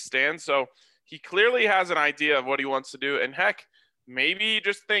where he stands. So he clearly has an idea of what he wants to do. And heck, maybe he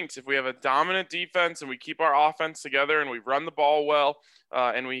just thinks if we have a dominant defense and we keep our offense together and we run the ball well,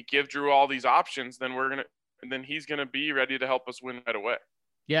 and we give Drew all these options, then he's gonna be ready to help us win right away.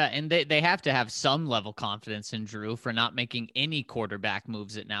 Yeah, and they have to have some level confidence in Drew for not making any quarterback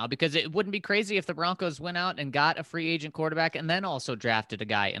moves at now, because it wouldn't be crazy if the Broncos went out and got a free agent quarterback and then also drafted a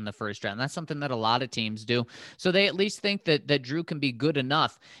guy in the first round. That's something that a lot of teams do. So they at least think that Drew can be good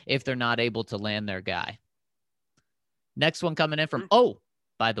enough if they're not able to land their guy. Next one coming in from,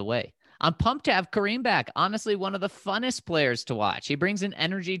 by the way, I'm pumped to have Kareem back. Honestly, one of the funnest players to watch. He brings an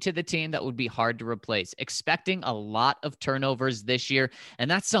energy to the team that would be hard to replace. Expecting a lot of turnovers this year,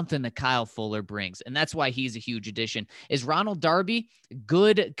 and that's something that Kyle Fuller brings, and that's why he's a huge addition. Is Ronald Darby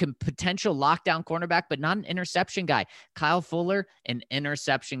good potential lockdown cornerback, but not an interception guy? Kyle Fuller, an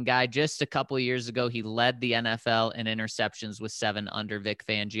interception guy. Just a couple of years ago, he led the NFL in interceptions with 7 under Vic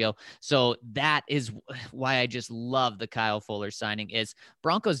Fangio. So that is why I just love the Kyle Fuller signing. Is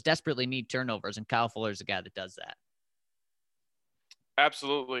Broncos desperately need turnovers, and Kyle Fuller is a guy that does that.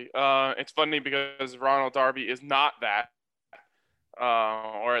 Absolutely. It's funny because Ronald Darby is not that,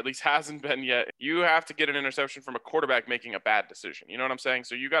 or at least hasn't been yet. You have to get an interception from a quarterback making a bad decision. You know what I'm saying?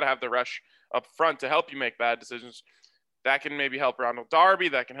 So you got to have the rush up front to help you make bad decisions. That can maybe help Ronald Darby.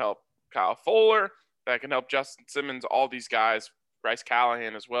 That can help Kyle Fuller. That can help Justin Simmons. All these guys, Bryce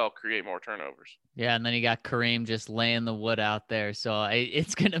Callahan as well, create more turnovers. Yeah, and then you got Kareem just laying the wood out there. So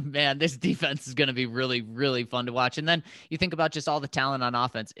it's going to, man, this defense is going to be really, really fun to watch. And then you think about just all the talent on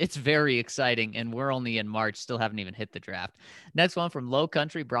offense. It's very exciting, and we're only in March, still haven't even hit the draft. Next one from Low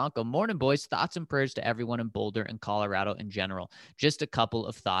Country Bronco. Morning, boys. Thoughts and prayers to everyone in Boulder and Colorado in general. Just a couple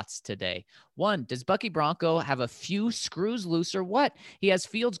of thoughts today. One, does Bucky Bronco have a few screws loose or what? He has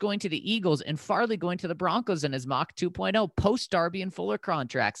Fields going to the Eagles and Farley going to the Broncos in his mock 2.0 post Darby and Fuller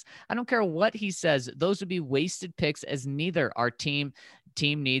contracts. I don't care what he says. Those would be wasted picks, as neither our team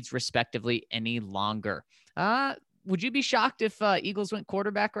needs respectively any longer. Would you be shocked if Eagles went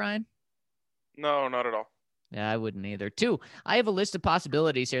quarterback, Ryan? No, not at all. Yeah, I wouldn't either. 2, I have a list of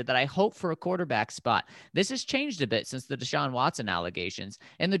possibilities here that I hope for a quarterback spot. This has changed a bit since the Deshaun Watson allegations.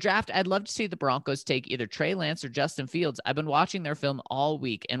 In the draft, I'd love to see the Broncos take either Trey Lance or Justin Fields. I've been watching their film all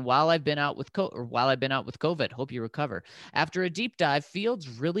week, and while I've been out with COVID, hope you recover. After a deep dive, Fields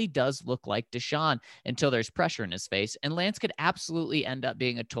really does look like Deshaun until there's pressure in his face, and Lance could absolutely end up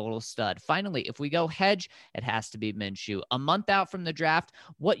being a total stud. Finally, if we go hedge, it has to be Minshew. A month out from the draft,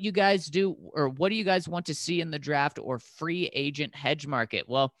 what do you guys want to see in the draft or free agent hedge market?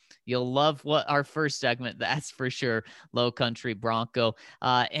 Well, you'll love what our first segment, that's for sure. Low Country Bronco.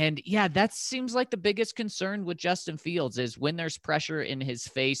 And yeah, that seems like the biggest concern with Justin Fields is when there's pressure in his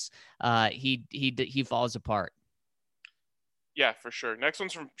face, he falls apart. Yeah, for sure. Next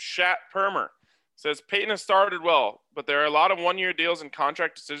one's from Shat Permer. Says Peyton has started well, but there are a lot of one-year deals and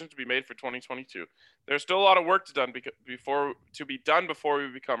contract decisions to be made for 2022. There's still a lot of work to be done before we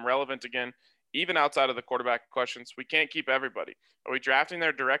become relevant again. Even outside of the quarterback questions, we can't keep everybody. Are we drafting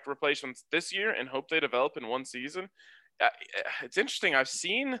their direct replacements this year and hope they develop in one season? It's interesting. I've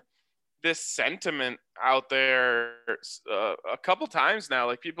seen this sentiment out there a couple times now,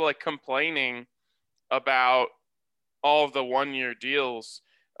 like people like complaining about all of the one-year deals.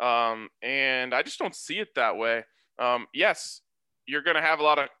 And I just don't see it that way. Yes, you're going to have a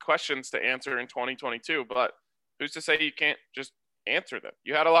lot of questions to answer in 2022, but who's to say you can't just answer them?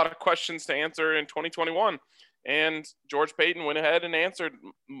 You had a lot of questions to answer in 2021, and George Paton went ahead and answered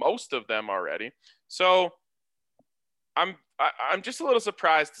most of them already. So I'm just a little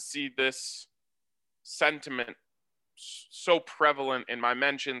surprised to see this sentiment so prevalent in my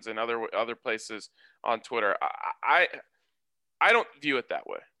mentions and other places on Twitter. I don't view it that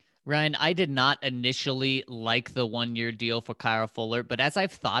way. Ryan, I did not initially like the one-year deal for Kyle Fuller, but as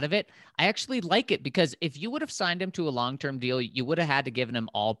I've thought of it, I actually like it, because if you would have signed him to a long-term deal, you would have had to give him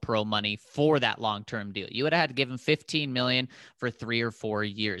all pro money for that long-term deal. You would have had to give him $15 million for 3 or 4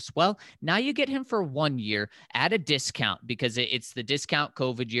 years. Well, now you get him for 1 year at a discount, because it's the discount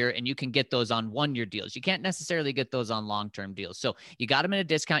COVID year, and you can get those on one-year deals. You can't necessarily get those on long-term deals. So you got him in a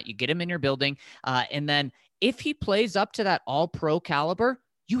discount, you get him in your building, and then if he plays up to that all-pro caliber,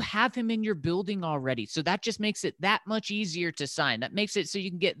 you have him in your building already. So that just makes it that much easier to sign. That makes it so you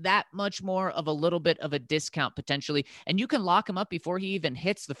can get that much more of a little bit of a discount potentially. And you can lock him up before he even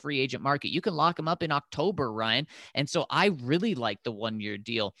hits the free agent market. You can lock him up in October, Ryan. And so I really like the one-year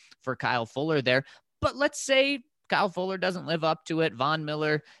deal for Kyle Fuller there. But let's say Kyle Fuller doesn't live up to it, Von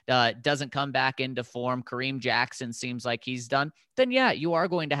Miller doesn't come back into form, Kareem Jackson seems like he's done, then yeah, you are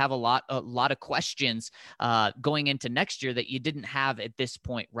going to have a lot of questions going into next year that you didn't have at this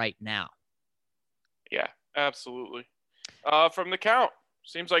point right now. Yeah, absolutely. From the count,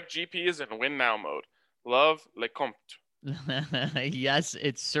 seems like GP is in win now mode. Love Lecomte. Yes,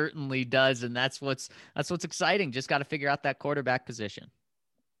 it certainly does, and that's what's exciting. Just got to figure out that quarterback position.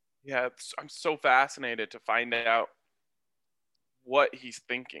 Yeah, I'm so fascinated to find out what he's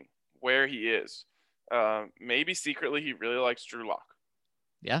thinking, where he is. Maybe secretly he really likes Drew Lock.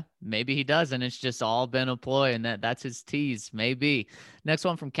 Yeah, maybe he does, and it's just all been a ploy, and that's his tease. Maybe. Next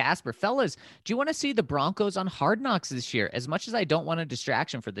one from Casper. Fellas, do you want to see the Broncos on Hard Knocks this year? As much as I don't want a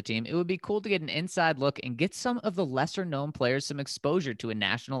distraction for the team, it would be cool to get an inside look and get some of the lesser-known players some exposure to a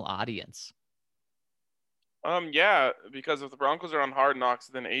national audience. Yeah, because if the Broncos are on Hard Knocks,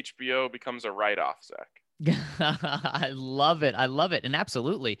 then HBO becomes a write-off, Zach. I love it. I love it. And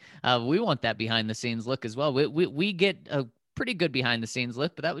absolutely, we want that behind the scenes look as well. We get a pretty good behind the scenes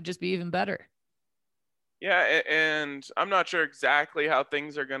look, but that would just be even better. Yeah, and I'm not sure exactly how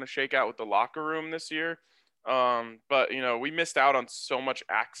things are going to shake out with the locker room this year. But we missed out on so much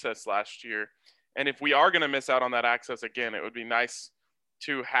access last year. And if we are going to miss out on that access again, it would be nice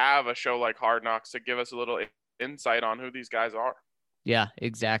to have a show like Hard Knocks to give us a little insight on who these guys are. Yeah,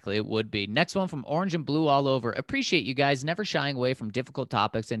 exactly. It would be. Next one from Orange and Blue all over. Appreciate you guys never shying away from difficult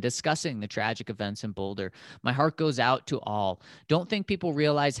topics and discussing the tragic events in Boulder. My heart goes out to all. Don't think people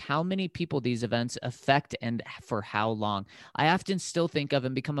realize how many people these events affect and for how long. I often still think of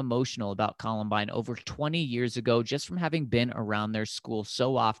and become emotional about Columbine over 20 years ago, just from having been around their school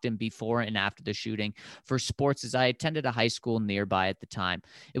so often before and after the shooting for sports, as I attended a high school nearby at the time.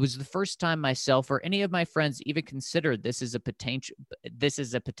 It was the first time myself or any of my friends even considered this is a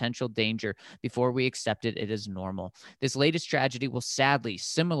potential danger before we accepted it as normal. This latest tragedy will sadly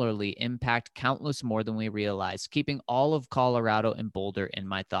similarly impact countless more than we realize, keeping all of Colorado and Boulder in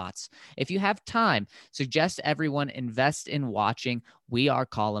my thoughts. If you have time, suggest everyone invest in watching We Are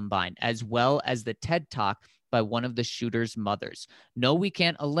Columbine, as well as the TED Talk by one of the shooter's mothers. No, we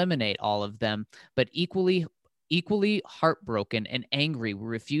can't eliminate all of them, but equally heartbroken and angry, we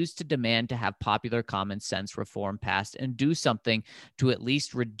refuse to demand to have popular common sense reform passed and do something to at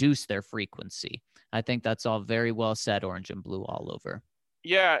least reduce their frequency. I think that's all very well said, Orange and Blue all over.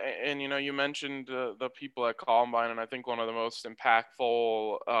 Yeah, and you mentioned the people at Columbine, and I think one of the most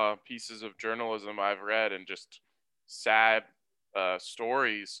impactful pieces of journalism I've read and just sad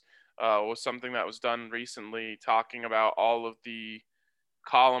stories was something that was done recently, talking about all of the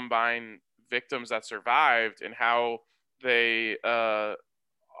Columbine victims that survived and how they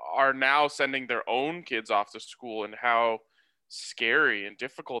are now sending their own kids off to school and how scary and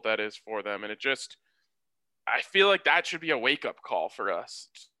difficult that is for them. And I feel like that should be a wake-up call for us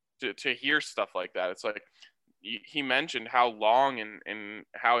to hear stuff like that. It's like he mentioned how long and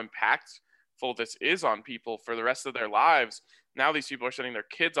how impactful this is on people for the rest of their lives. Now these people are sending their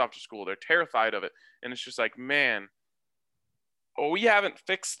kids off to school. They're terrified of it. And it's just like, man, we haven't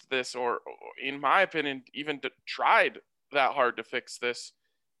fixed this, or in my opinion, even tried that hard to fix this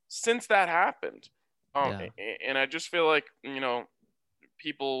since that happened. And I just feel like,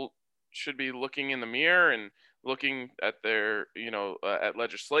 people should be looking in the mirror and looking at their, at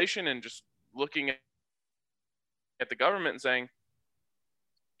legislation and just looking at the government and saying,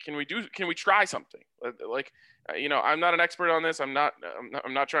 can we try something? Like, I'm not an expert on this. I'm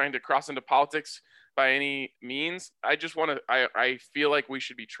not trying to cross into politics by any means. I just I feel like we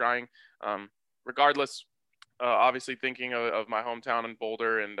should be trying, regardless, obviously thinking of my hometown in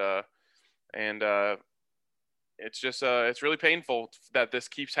Boulder, and it's just, it's really painful that this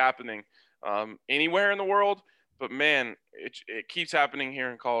keeps happening, anywhere in the world, but man, it keeps happening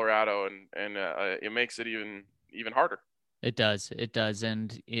here in Colorado, and it makes it even harder. It does.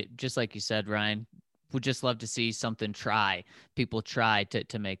 And it, just like you said, Ryan, would just love to see people try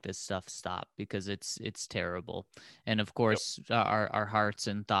to make this stuff stop, because it's terrible. And of course, our hearts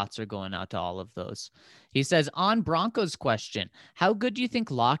and thoughts are going out to all of those. He says, on Broncos question, how good do you think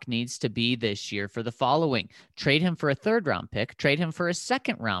Locke needs to be this year for the following? Trade him for a 3rd round pick, trade him for a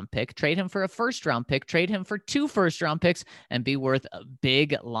 2nd round pick, trade him for a 1st round pick, trade him for 2 1st round picks, and be worth a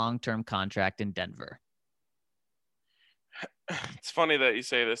big long-term contract in Denver. It's funny that you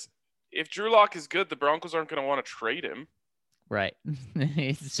say this. If Drew Lock is good, the Broncos aren't going to want to trade him. Right.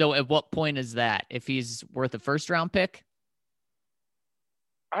 So at what point is that? If he's worth a 1st round pick?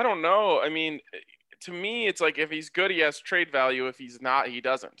 I don't know. I mean, to me, it's like if he's good, he has trade value. If he's not, he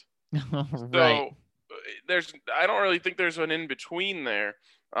doesn't. Right. So I don't really think there's an in between there.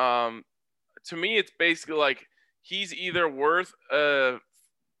 To me, it's basically like he's either worth a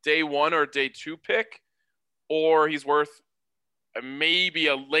day 1 or day 2 pick, or he's worth maybe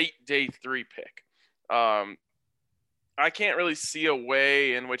a late day 3 pick. I can't really see a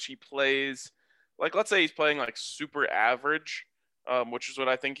way in which he plays. Like, let's say he's playing like super average, which is what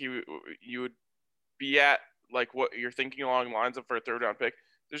I think you would be at, like what you're thinking along the lines of for a 3rd round pick.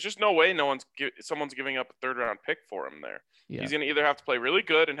 There's just no way someone's giving up a 3rd round pick for him there. Yeah. He's going to either have to play really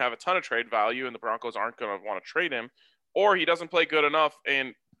good and have a ton of trade value, and the Broncos aren't going to want to trade him, or he doesn't play good enough.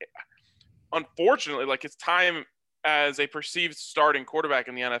 And unfortunately, like, his time as a perceived starting quarterback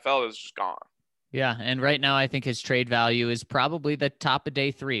in the NFL is just gone. Yeah, and right now I think his trade value is probably the top of day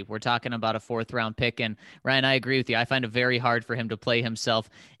 3. We're talking about a 4th round pick, and Ryan, I agree with you. I find it very hard for him to play himself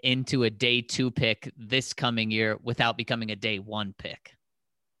into a day 2 pick this coming year without becoming a day 1 pick.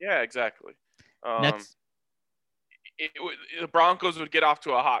 Yeah, exactly. The Broncos would get off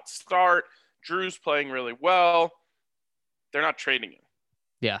to a hot start. Drew's playing really well. They're not trading him.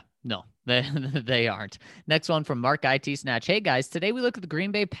 Yeah, no, they aren't. Next one from Mark IT Snatch. Hey guys, today we look at the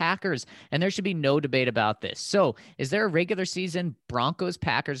Green Bay Packers, and there should be no debate about this. So, is there a regular season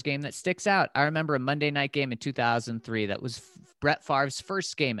Broncos-Packers game that sticks out? I remember a Monday night game in 2003 that was Brett Favre's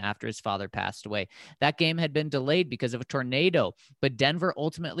first game after his father passed away. That game had been delayed because of a tornado, but Denver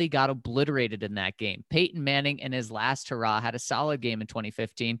ultimately got obliterated in that game. Peyton Manning, in his last hurrah, had a solid game in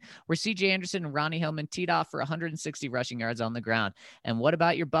 2015 where C.J. Anderson and Ronnie Hillman teed off for 160 rushing yards on the ground. And what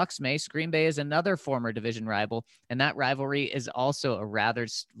about your Bucks, Mace? Green Bay is another former division rival, and that rivalry is also a rather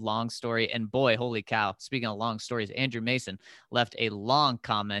long story. And boy, holy cow, speaking of long stories, Andrew Mason left a long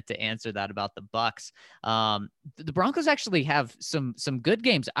comment to answer that about the Bucks. The Broncos actually have some good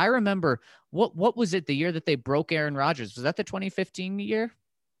games. I remember, what was it, the year that they broke Aaron Rodgers? Was that the 2015 year?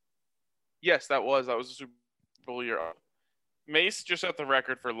 Yes, that was a Super Bowl year. Mace just set the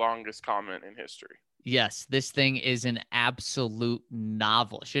record for longest comment in history. Yes, this thing is an absolute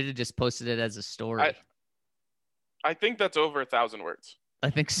novel. Should have just posted it as a story. I think that's over 1,000 words. I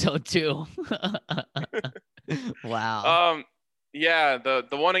think so too. Wow. Yeah, the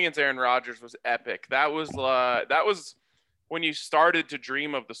one against Aaron Rodgers was epic. That was when you started to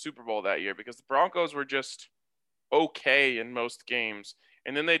dream of the Super Bowl that year, because the Broncos were just okay in most games.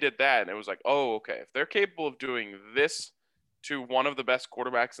 And then they did that, and it was like, oh, okay, if they're capable of doing this to one of the best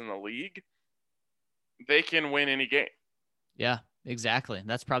quarterbacks in the league, they can win any game. Yeah, exactly.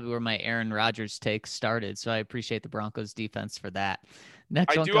 That's probably where my Aaron Rodgers take started. So I appreciate the Broncos defense for that.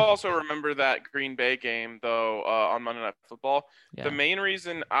 I do also remember that Green Bay game, though, on Monday Night Football. Yeah. The main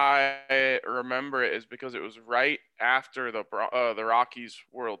reason I remember it is because it was right after the Rockies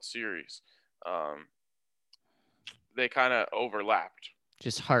World Series. They kind of overlapped.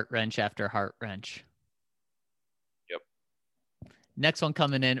 Just heart wrench after heart wrench. Yep. Next one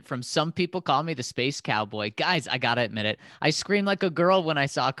coming in from Some People Call Me the Space Cowboy. Guys, I got to admit it. I screamed like a girl when I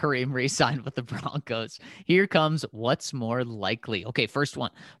saw Kareem re-sign with the Broncos. Here comes what's more likely. Okay, first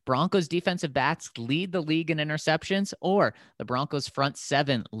one. Broncos defensive backs lead the league in interceptions, or the Broncos front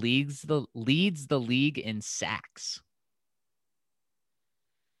 7 leads the league in sacks.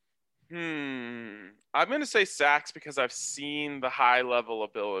 I'm going to say sacks because I've seen the high-level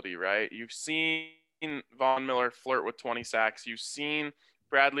ability, right? You've seen Von Miller flirt with 20 sacks. You've seen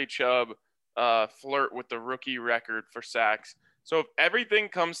Bradley Chubb flirt with the rookie record for sacks. So if everything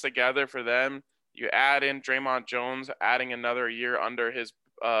comes together for them, you add in Draymond Jones, adding another year under his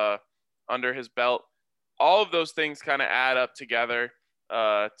belt, all of those things kind of add up together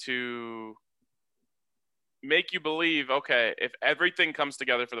to make you believe, okay, if everything comes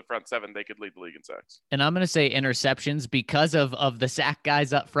together for the front 7, they could lead the league in sacks. And I'm going to say interceptions because of the sack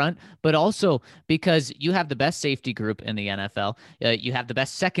guys up front, but also because you have the best safety group in the NFL. You have the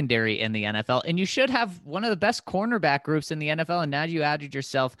best secondary in the NFL, and you should have one of the best cornerback groups in the NFL. And now you added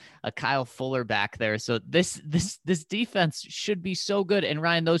yourself a Kyle Fuller back there. So this defense should be so good. And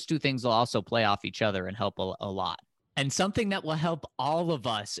Ryan, those two things will also play off each other and help a lot. And something that will help all of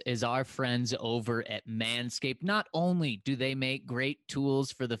us is our friends over at Manscaped. Not only do they make great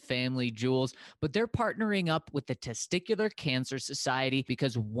tools for the family jewels, but they're partnering up with the Testicular Cancer Society,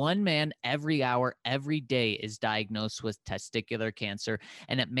 because one man every hour, every day is diagnosed with testicular cancer.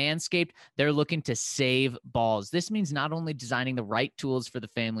 And at Manscaped, they're looking to save balls. This means not only designing the right tools for the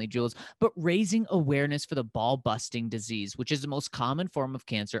family jewels, but raising awareness for the ball-busting disease, which is the most common form of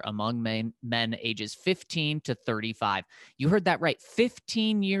cancer among men ages 15 to 35. 35. You heard that right.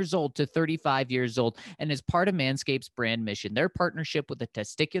 15 years old to 35 years old. And as part of Manscaped's brand mission, their partnership with the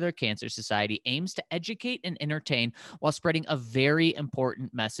Testicular Cancer Society aims to educate and entertain while spreading a very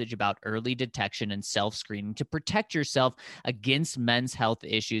important message about early detection and self-screening to protect yourself against men's health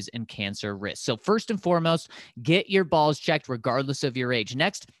issues and cancer risks. So first and foremost, get your balls checked regardless of your age.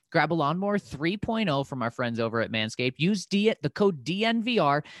 Next, grab a Lawnmower 3.0 from our friends over at Manscaped. Use the code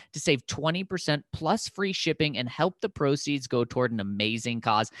DNVR to save 20% plus free shipping and help the proceeds go toward an amazing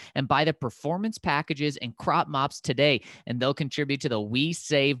cause. And buy the performance packages and crop mops today, and they'll contribute to the We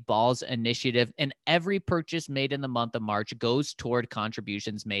Save Balls initiative. And every purchase made in the month of March goes toward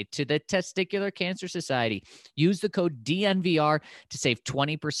contributions made to the Testicular Cancer Society. Use the code DNVR to save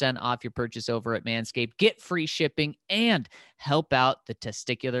 20% off your purchase over at Manscaped. Get free shipping and help out the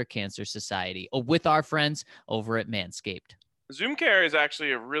Testicular Cancer Society with our friends over at Manscaped. Zoom Care is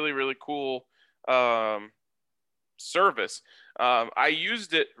actually a really, really cool service. I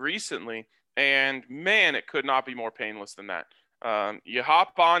used it recently, and man, it could not be more painless than that. You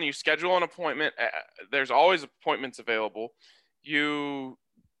hop on, you schedule an appointment. There's always appointments available. You,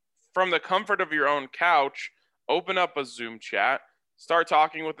 from the comfort of your own couch, open up a Zoom chat, start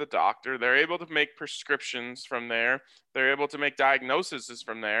talking with the doctor. They're able to make prescriptions from there. They're able to make diagnoses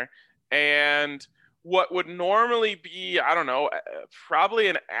from there. And what would normally be, I don't know, probably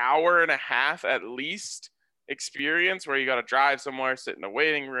an hour and a half at least experience where you got to drive somewhere, sit in a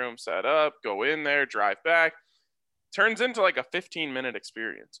waiting room, set up, go in there, drive back, turns into like a 15-minute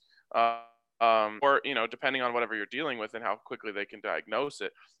experience. Or, you know, depending on whatever you're dealing with and how quickly they can diagnose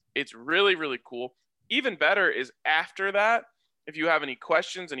it. It's really, really cool. Even better is after that, if you have any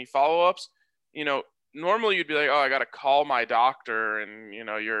questions, any follow-ups, you know, normally you'd be like, oh, I got to call my doctor, and, you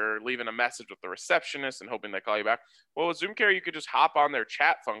know, you're leaving a message with the receptionist and hoping they call you back. Well, with Zoom Care, you could just hop on their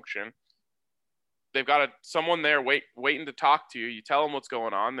chat function. They've got someone there waiting to talk to you. You tell them what's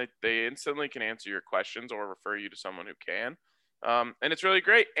going on. They instantly can answer your questions or refer you to someone who can. And it's really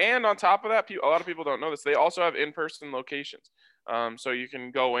great. And on top of that, a lot of people don't know this. They also have in-person locations. So you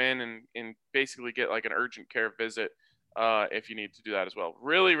can go in and basically get like an urgent care visit if you need to do that as well.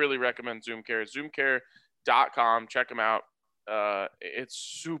 Really, really recommend Zoom Care. Zoomcare.com. Check them out. It's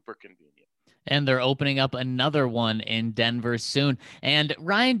super convenient. And they're opening up another one in Denver soon. And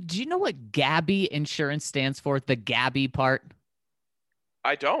Ryan, do you know what Gabi Insurance stands for? The Gabi part?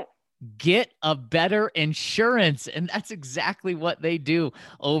 I don't. Get a better insurance. And that's exactly what they do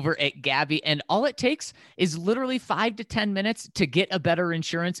over at Gabi. And all it takes is literally 5 to 10 minutes to get a better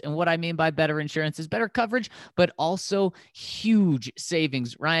insurance. And what I mean by better insurance is better coverage, but also huge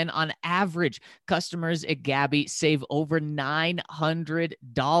savings. Ryan, on average, customers at Gabi save over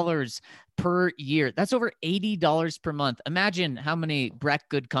 $900 per year. That's over $80 per month. Imagine how many Breck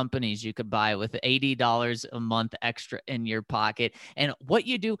Good companies you could buy with $80 a month extra in your pocket. And what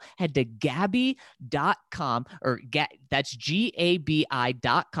you do, head to Gabi.com, or that's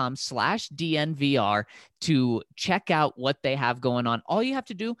GABI.com/DNVR to check out what they have going on. All you have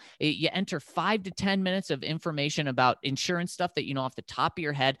to do, you enter 5 to 10 minutes of information about insurance stuff that you know off the top of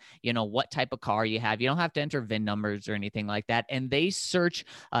your head, you know, what type of car you have. You don't have to enter VIN numbers or anything like that. And they search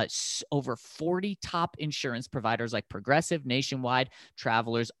over 40 top insurance providers like Progressive, Nationwide,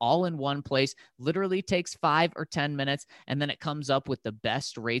 Travelers, all in one place. Literally takes 5 or 10 minutes, and then it comes up with the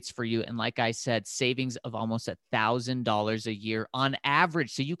best rates for you. And like I said, savings of almost $1,000 a year on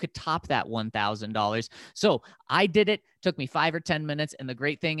average. So you could top that $1,000. So I did it. Took me 5 or 10 minutes. And the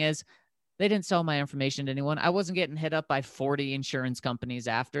great thing is, they didn't sell my information to anyone. I wasn't getting hit up by 40 insurance companies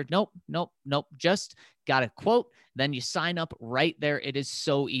after. Nope. Just got a quote. Then you sign up right there. It is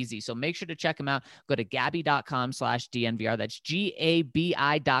so easy. So make sure to check them out. Go to Gabi.com/DNVR. That's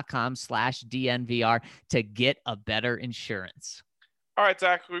GABI.com/DNVR to get a better insurance. All right,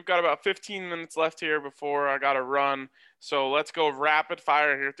 Zach, we've got about 15 minutes left here before I got to run. So let's go rapid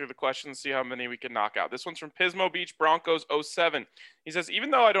fire here through the questions, see how many we can knock out. This one's from Pismo Beach Broncos 07. He says,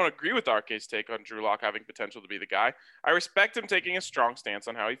 even though I don't agree with RK's take on Drew Lock having potential to be the guy, I respect him taking a strong stance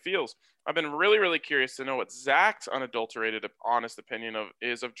on how he feels. I've been really, really curious to know what Zach's unadulterated, honest opinion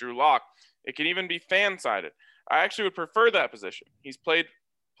is of Drew Lock. It can even be fan-sided. I actually would prefer that position. He's played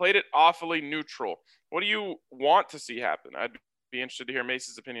it awfully neutral. What do you want to see happen? I'd be interested to hear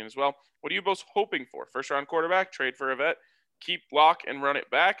Mace's opinion as well. What are you both hoping for? First round quarterback, trade for a vet, keep Lock and run it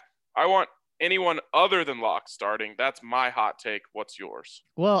back? I want anyone other than Lock starting. That's my hot take. What's yours?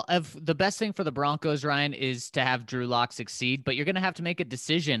 Well, the best thing for the Broncos, Ryan, is to have Drew Lock succeed, but you're going to have to make a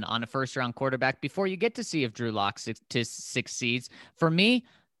decision on a first round quarterback before you get to see if Drew Lock succeeds. For me,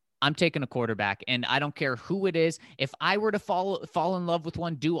 I'm taking a quarterback, and I don't care who it is. If I were to fall in love with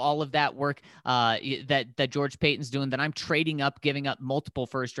one, do all of that work that George Payton's doing, then I'm trading up, giving up multiple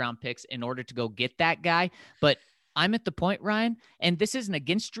first-round picks in order to go get that guy. But I'm at the point, Ryan, and this isn't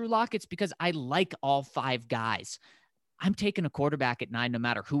against Drew Lock. It's because I like all 5 guys. I'm taking a quarterback at 9, no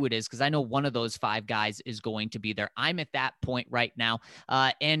matter who it is, because I know one of those 5 guys is going to be there. I'm at that point right now.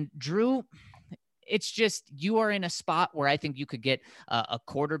 And Drew, it's just you are in a spot where I think you could get a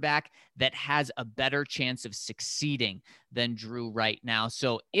quarterback that has a better chance of succeeding than Drew right now.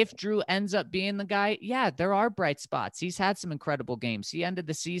 So if Drew ends up being the guy, yeah, there are bright spots. He's had some incredible games. He ended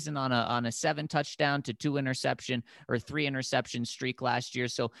the season on a 7 touchdown to 2 interception or 3 interception streak last year.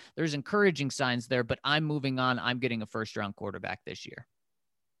 So there's encouraging signs there, but I'm moving on. I'm getting a first-round quarterback this year.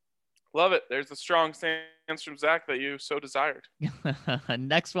 Love it. There's the strong stance from Zach that you so desired.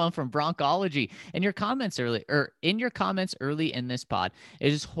 Next one from Broncology. In your comments early in this pod,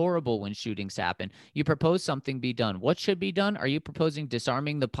 it is horrible when shootings happen. You propose something be done. What should be done? Are you proposing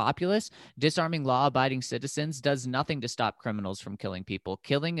disarming the populace? Disarming law-abiding citizens does nothing to stop criminals from killing people.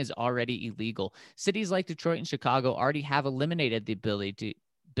 Killing is already illegal. Cities like Detroit and Chicago already have eliminated the ability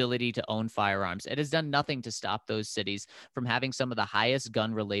to own firearms. It has done nothing to stop those cities from having some of the highest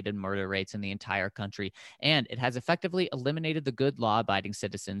gun-related murder rates in the entire country, and it has effectively eliminated the good law-abiding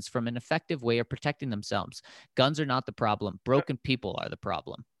citizens from an effective way of protecting themselves. Guns are not the problem. Broken people are the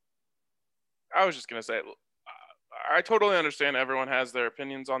problem. I was just going to say, I totally understand everyone has their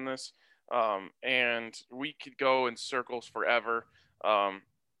opinions on this, and we could go in circles forever.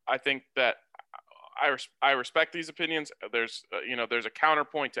 I think that I respect these opinions. There's there's a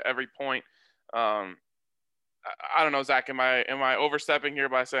counterpoint to every point. I don't know, Zach. Am I overstepping here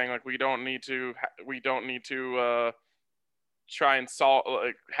by saying like we don't need to try and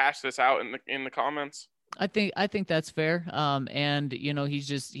hash this out in the comments? I think that's fair. And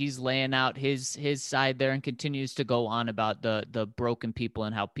he's laying out his side there and continues to go on about the broken people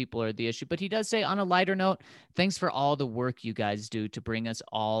and how people are the issue. But he does say, on a lighter note, thanks for all the work you guys do to bring us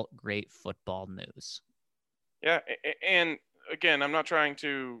all great football news. Yeah, and again, I'm not trying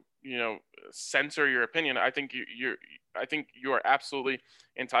to censor your opinion. I think you are absolutely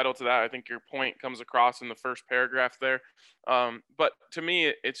entitled to that. I think your point comes across in the first paragraph there. But to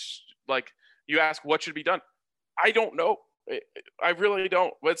me, it's like, you ask what should be done. I don't know. I really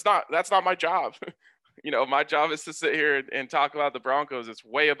don't. That's not my job. My job is to sit here and talk about the Broncos. It's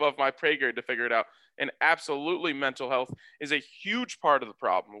way above my pay grade to figure it out. And absolutely, mental health is a huge part of the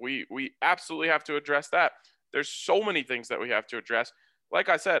problem. We absolutely have to address that. There's so many things that we have to address. Like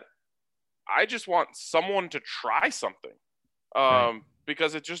I said, I just want someone to try something, Right.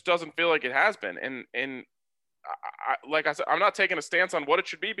 because it just doesn't feel like it has been. And like I said, I'm not taking a stance on what it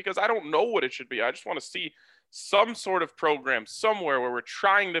should be because I don't know what it should be. I just want to see some sort of program somewhere where we're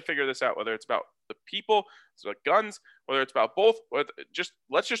trying to figure this out, whether it's about the people, it's about guns, whether it's about both.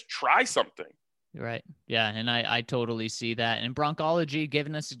 Let's just try something. Right. Yeah. And I totally see that. And Broncology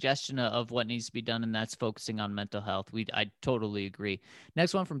giving a suggestion of what needs to be done, and that's focusing on mental health. I totally agree.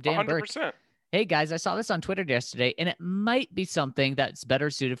 Next one from Dan 100%. Burke. Hey guys, I saw this on Twitter yesterday, and it might be something that's better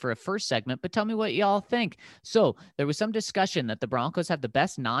suited for a first segment, but tell me what y'all think. So there was some discussion that the Broncos have the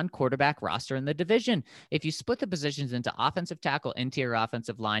best non-quarterback roster in the division. If you split the positions into offensive tackle, interior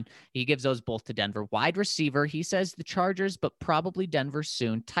offensive line, he gives those both to Denver. Wide receiver, he says the Chargers, but probably Denver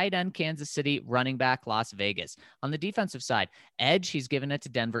soon. Tight end, Kansas City. Running back, Las Vegas. On the defensive side, edge, he's given it to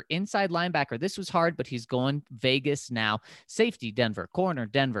Denver. Inside linebacker, this was hard, but he's going Vegas now. Safety, Denver. Corner,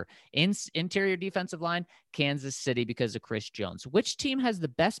 Denver. Interior defensive line, Kansas City, because of Chris Jones. Which team has the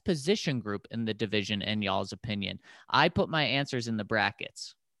best position group in the division in y'all's opinion? I put my answers in the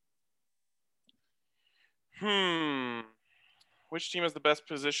brackets. Which team has the best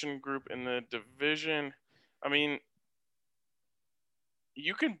position group in the division? I mean,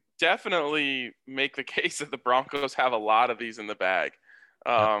 you can definitely make the case that the Broncos have a lot of these in the bag.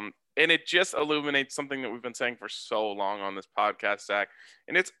 And it just illuminates something that we've been saying for so long on this podcast, Zach.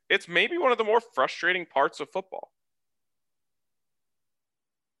 And it's maybe one of the more frustrating parts of football.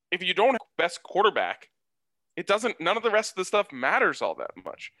 If you don't have the best quarterback, none of the rest of the stuff matters all that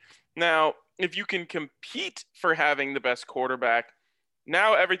much. Now, if you can compete for having the best quarterback,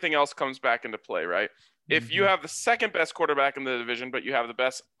 now everything else comes back into play, right? If you have the second best quarterback in the division, but you have the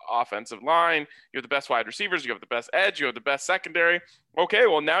best offensive line, you have the best wide receivers, you have the best edge, you have the best secondary, okay,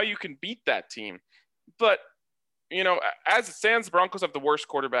 well, now you can beat that team. But, as it stands, the Broncos have the worst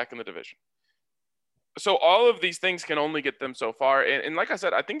quarterback in the division. So all of these things can only get them so far. And like I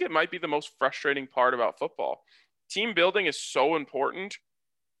said, I think it might be the most frustrating part about football. Team building is so important,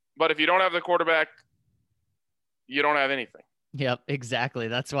 but if you don't have the quarterback, you don't have anything. Yep, exactly.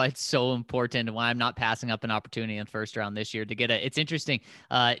 That's why it's so important and why I'm not passing up an opportunity in the first round this year to get it's interesting.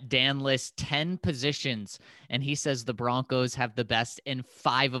 Dan lists 10 positions and he says the Broncos have the best in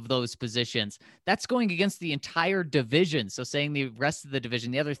 5 of those positions. That's going against the entire division. So saying the rest of the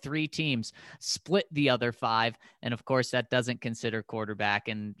division, the other 3 teams split the other 5. And of course, that doesn't consider quarterback,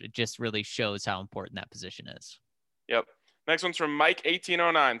 and it just really shows how important that position is. Yep. Next one's from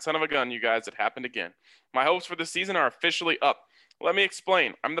Mike1809. Son of a gun, you guys. It happened again. My hopes for this season are officially up. Let me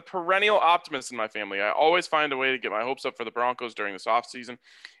explain. I'm the perennial optimist in my family. I always find a way to get my hopes up for the Broncos during this offseason.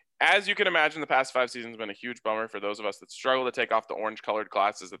 As you can imagine, the past 5 seasons have been a huge bummer for those of us that struggle to take off the orange-colored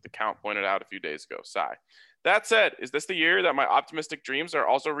glasses that the count pointed out a few days ago. Sigh. That said, is this the year that my optimistic dreams are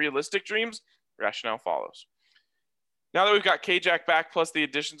also realistic dreams? Rationale follows. Now that we've got K-Jack back, plus the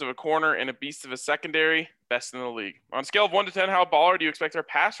additions of a corner and a beast of a secondary, best in the league. On a scale of 1 to 10, how baller do you expect our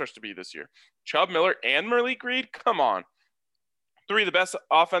pass rush to be this year? Chubb, Miller, and Malik Reed? Come on. 3, the best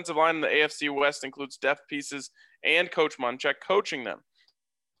offensive line in the AFC West includes depth pieces and Coach Munchak coaching them.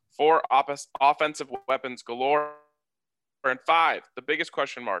 4, offensive weapons galore. And 5, the biggest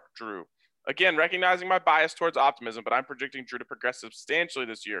question mark, Drew. Again, recognizing my bias towards optimism, but I'm predicting Drew to progress substantially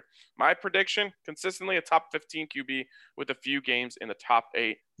this year. My prediction, consistently a top 15 QB with a few games in the top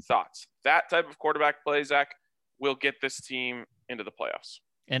 8. Thoughts? That type of quarterback play, Zach, will get this team into the playoffs.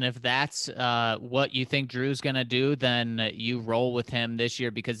 And if that's what you think Drew's going to do, then you roll with him this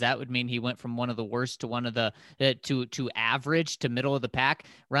year, because that would mean he went from one of the worst to one of the to average to middle of the pack.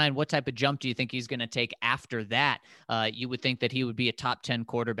 Ryan, what type of jump do you think he's going to take after that? You would think that he would be a top 10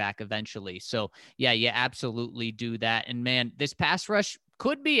 quarterback eventually. So, yeah, you absolutely do that. And, man, this pass rush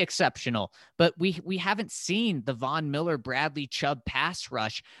could be exceptional, but we haven't seen the Von Miller, Bradley Chubb pass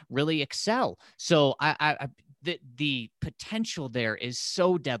rush really excel. So the potential there is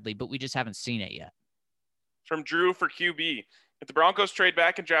so deadly, but we just haven't seen it yet. From Drew for QB. If the Broncos trade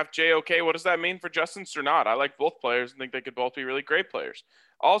back and draft JOK, what does that mean for Justin Strnad? I like both players and think they could both be really great players.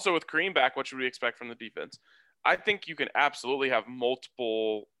 Also, with Kareem back, what should we expect from the defense? I think you can absolutely have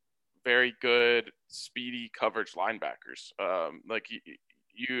multiple very good, speedy coverage linebackers.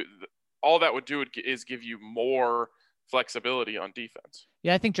 All that would do is give you more flexibility on defense.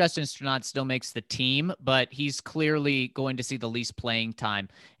 Yeah, I think Justin Strnad still makes the team, but he's clearly going to see the least playing time,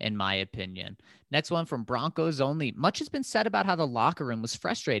 in my opinion. Next one from Broncos Only. Much has been said about how the locker room was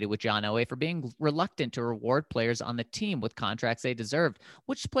frustrated with John Elway for being reluctant to reward players on the team with contracts they deserved.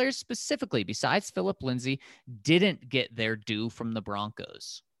 Which players specifically, besides Phillip Lindsay, didn't get their due from the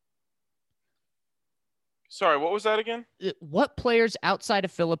Broncos? Sorry, what was that again? What players outside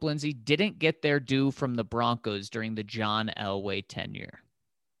of Phillip Lindsay didn't get their due from the Broncos during the John Elway tenure?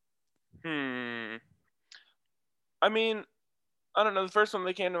 I mean, I don't know. The first one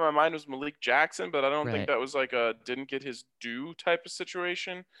that came to my mind was Malik Jackson, but I don't think that was like a didn't get his due type of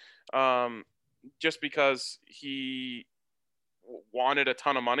situation. Just because he wanted a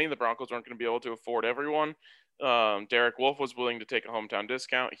ton of money, the Broncos weren't going to be able to afford everyone. Derek Wolfe was willing to take a hometown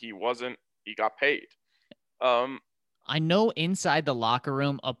discount. He wasn't. He got paid. I know inside the locker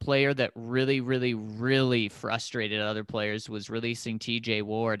room, a player that really, really, really frustrated other players was releasing TJ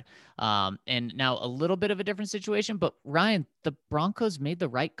Ward. And now a little bit of a different situation, but Ryan, the Broncos made the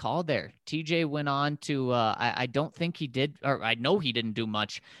right call there. TJ went on to, I don't think he did, or I know he didn't do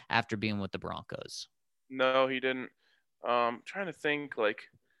much after being with the Broncos. No, he didn't. Trying to think, like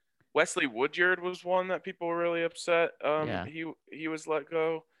Wesley Woodyard was one that people were really upset. He was let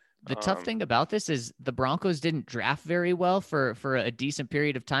go. The tough thing about this is the Broncos didn't draft very well for a decent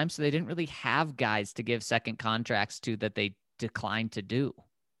period of time, so they didn't really have guys to give second contracts to that they declined to do.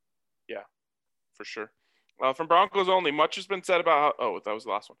 Yeah, for sure. From Broncos Only, much has been said about that was the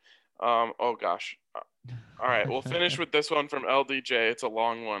last one. Oh, gosh. All right, we'll finish with this one from LDJ. It's a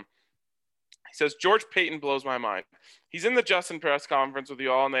long one. He says, George Paton blows my mind. He's in the Justin press conference with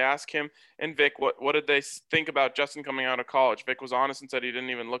you all, and they ask him and Vic, what did they think about Justin coming out of college? Vic was honest and said he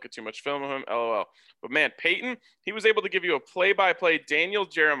didn't even look at too much film of him, LOL. But, man, Paton, he was able to give you a play-by-play Daniel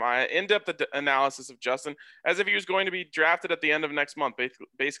Jeremiah in-depth analysis of Justin as if he was going to be drafted at the end of next month,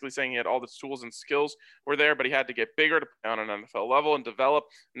 basically saying he had all the tools and skills were there, but he had to get bigger to play on an NFL level and develop,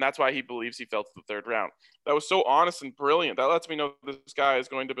 and that's why he believes he fell to the third round. That was so honest and brilliant. That lets me know this guy is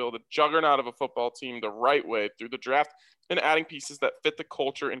going to build a juggernaut of a football team the right way through the draft and adding pieces that fit the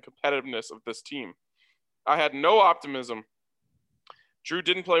culture and competitiveness of this team. I had no optimism. Drew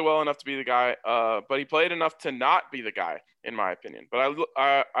didn't play well enough to be the guy, but he played enough to not be the guy, in my opinion. But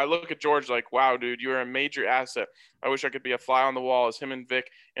I look at George like, wow, dude, you're a major asset. I wish I could be a fly on the wall as him and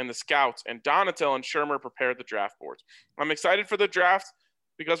Vic and the scouts and Donatel and Shermer prepared the draft boards. I'm excited for the draft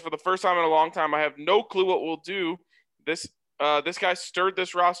because for the first time in a long time, I have no clue what we'll do. This this guy stirred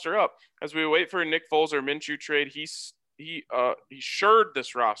this roster up. As we wait for a Nick Foles or Minshew trade, he shored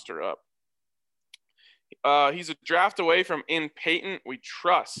this roster up. He's a draft away from in Peyton. We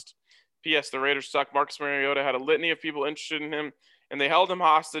trust. P.S. The Raiders suck. Marcus Mariota had a litany of people interested in him, and they held him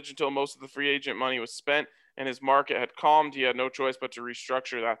hostage until most of the free agent money was spent and his market had calmed. He had no choice but to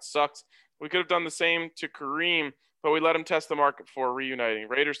restructure. That sucks. We could have done the same to Kareem, but we let him test the market before reuniting.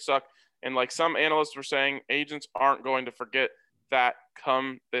 Raiders suck, and like some analysts were saying, agents aren't going to forget that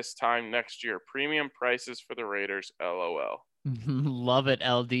come this time next year. Premium prices for the Raiders, LOL. Love it,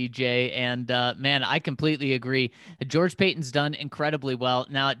 LDJ. And man, I completely agree. George Paton's done incredibly well.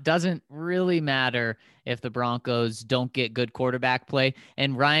 Now, it doesn't really matter if the Broncos don't get good quarterback play.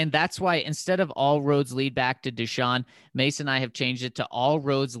 And Ryan, that's why instead of all roads lead back to Deshaun, Mason and I have changed it to all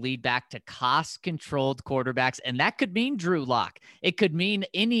roads lead back to cost-controlled quarterbacks. And that could mean Drew Lock. It could mean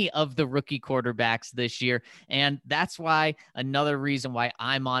any of the rookie quarterbacks this year. And that's why another reason why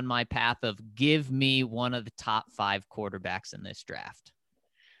I'm on my path of give me one of the top 5 quarterbacks in this draft.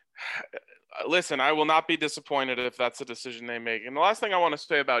 Listen, I will not be disappointed if that's the decision they make. And the last thing I want to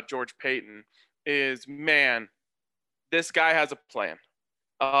say about George Paton is, man, this guy has a plan.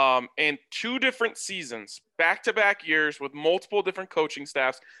 And 2 different seasons, back-to-back years with multiple different coaching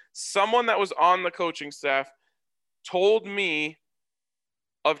staffs, someone that was on the coaching staff told me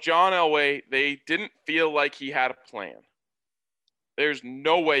of John Elway, they didn't feel like he had a plan. There's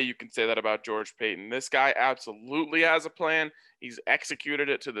no way you can say that about George Paton. This guy absolutely has a plan. He's executed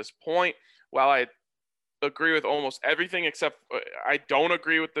it to this point. While I agree with almost everything except I don't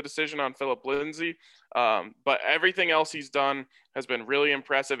agree with the decision on Philip Lindsay, but everything else he's done has been really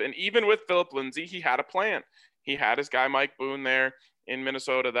impressive. And even with Philip Lindsay, he had a plan. He had his guy Mike Boone there in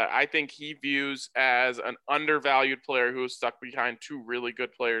Minnesota that I think he views as an undervalued player who is stuck behind 2 really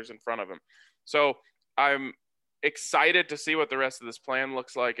good players in front of him. So I'm excited to see what the rest of this plan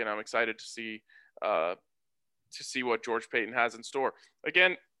looks like, and I'm excited to see what George Paton has in store.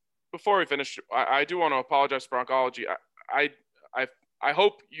 Again, before we finish, I do want to apologize to Broncology. I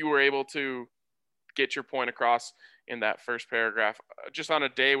hope you were able to get your point across in that first paragraph. Just on a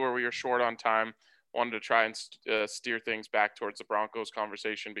day where we were short on time, wanted to try and steer things back towards the Broncos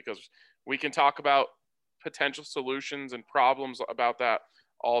conversation, because we can talk about potential solutions and problems about that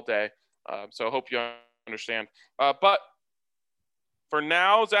all day. So I hope you understand. But for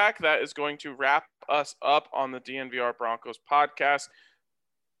now, Zach, that is going to wrap us up on the DNVR Broncos podcast.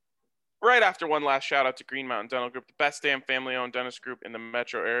 Right after one last shout out to Green Mountain Dental Group, the best damn family-owned dentist group in the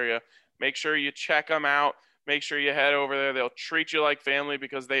metro area. Make sure you check them out. Make sure you head over there. They'll treat you like family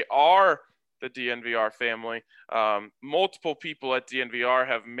because they are the DNVR family. Multiple people at DNVR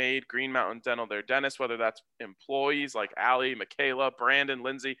have made Green Mountain Dental their dentist, whether that's employees like Allie, Michaela, Brandon,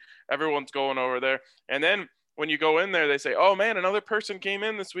 Lindsay. Everyone's going over there. And then when you go in there, they say, oh, man, another person came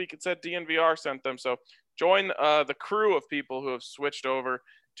in this week. It said DNVR sent them. So join the crew of people who have switched over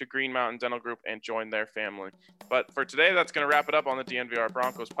to Green Mountain Dental Group and join their family. But for today, that's going to wrap it up on the DNVR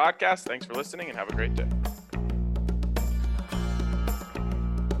Broncos podcast. Thanks for listening and have a great day.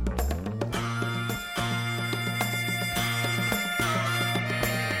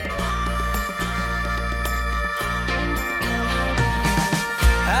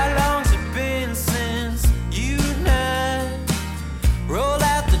 How long's it been since you and I rolled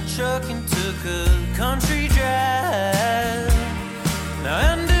out the truck and took a country drive? Now I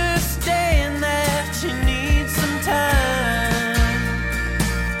understand that you need some time.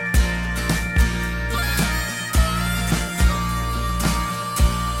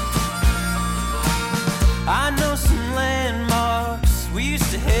 I know some landmarks we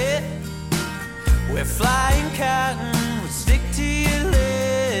used to hit where flying cotton would stick to your lips.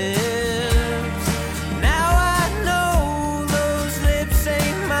 Now I know those lips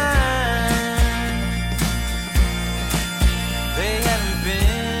ain't mine. They haven't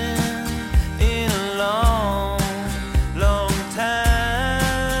been in a long, long time.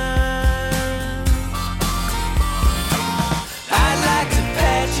 I'd like to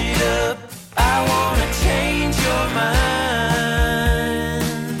patch it up. I wanna change your mind.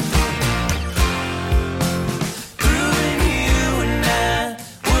 Proving you and I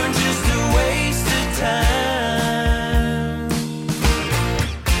were just a waste of time.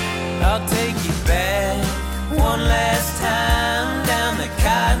 I'll take you back one last time down the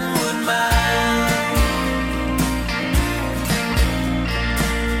Cottonwood Mine.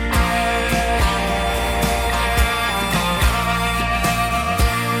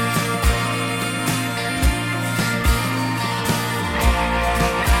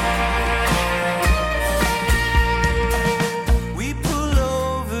 We pull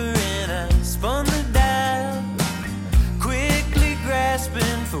over and I spun the dial. Quick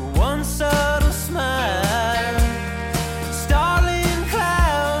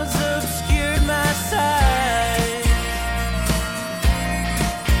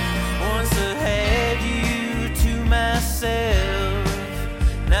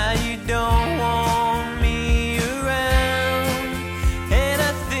don't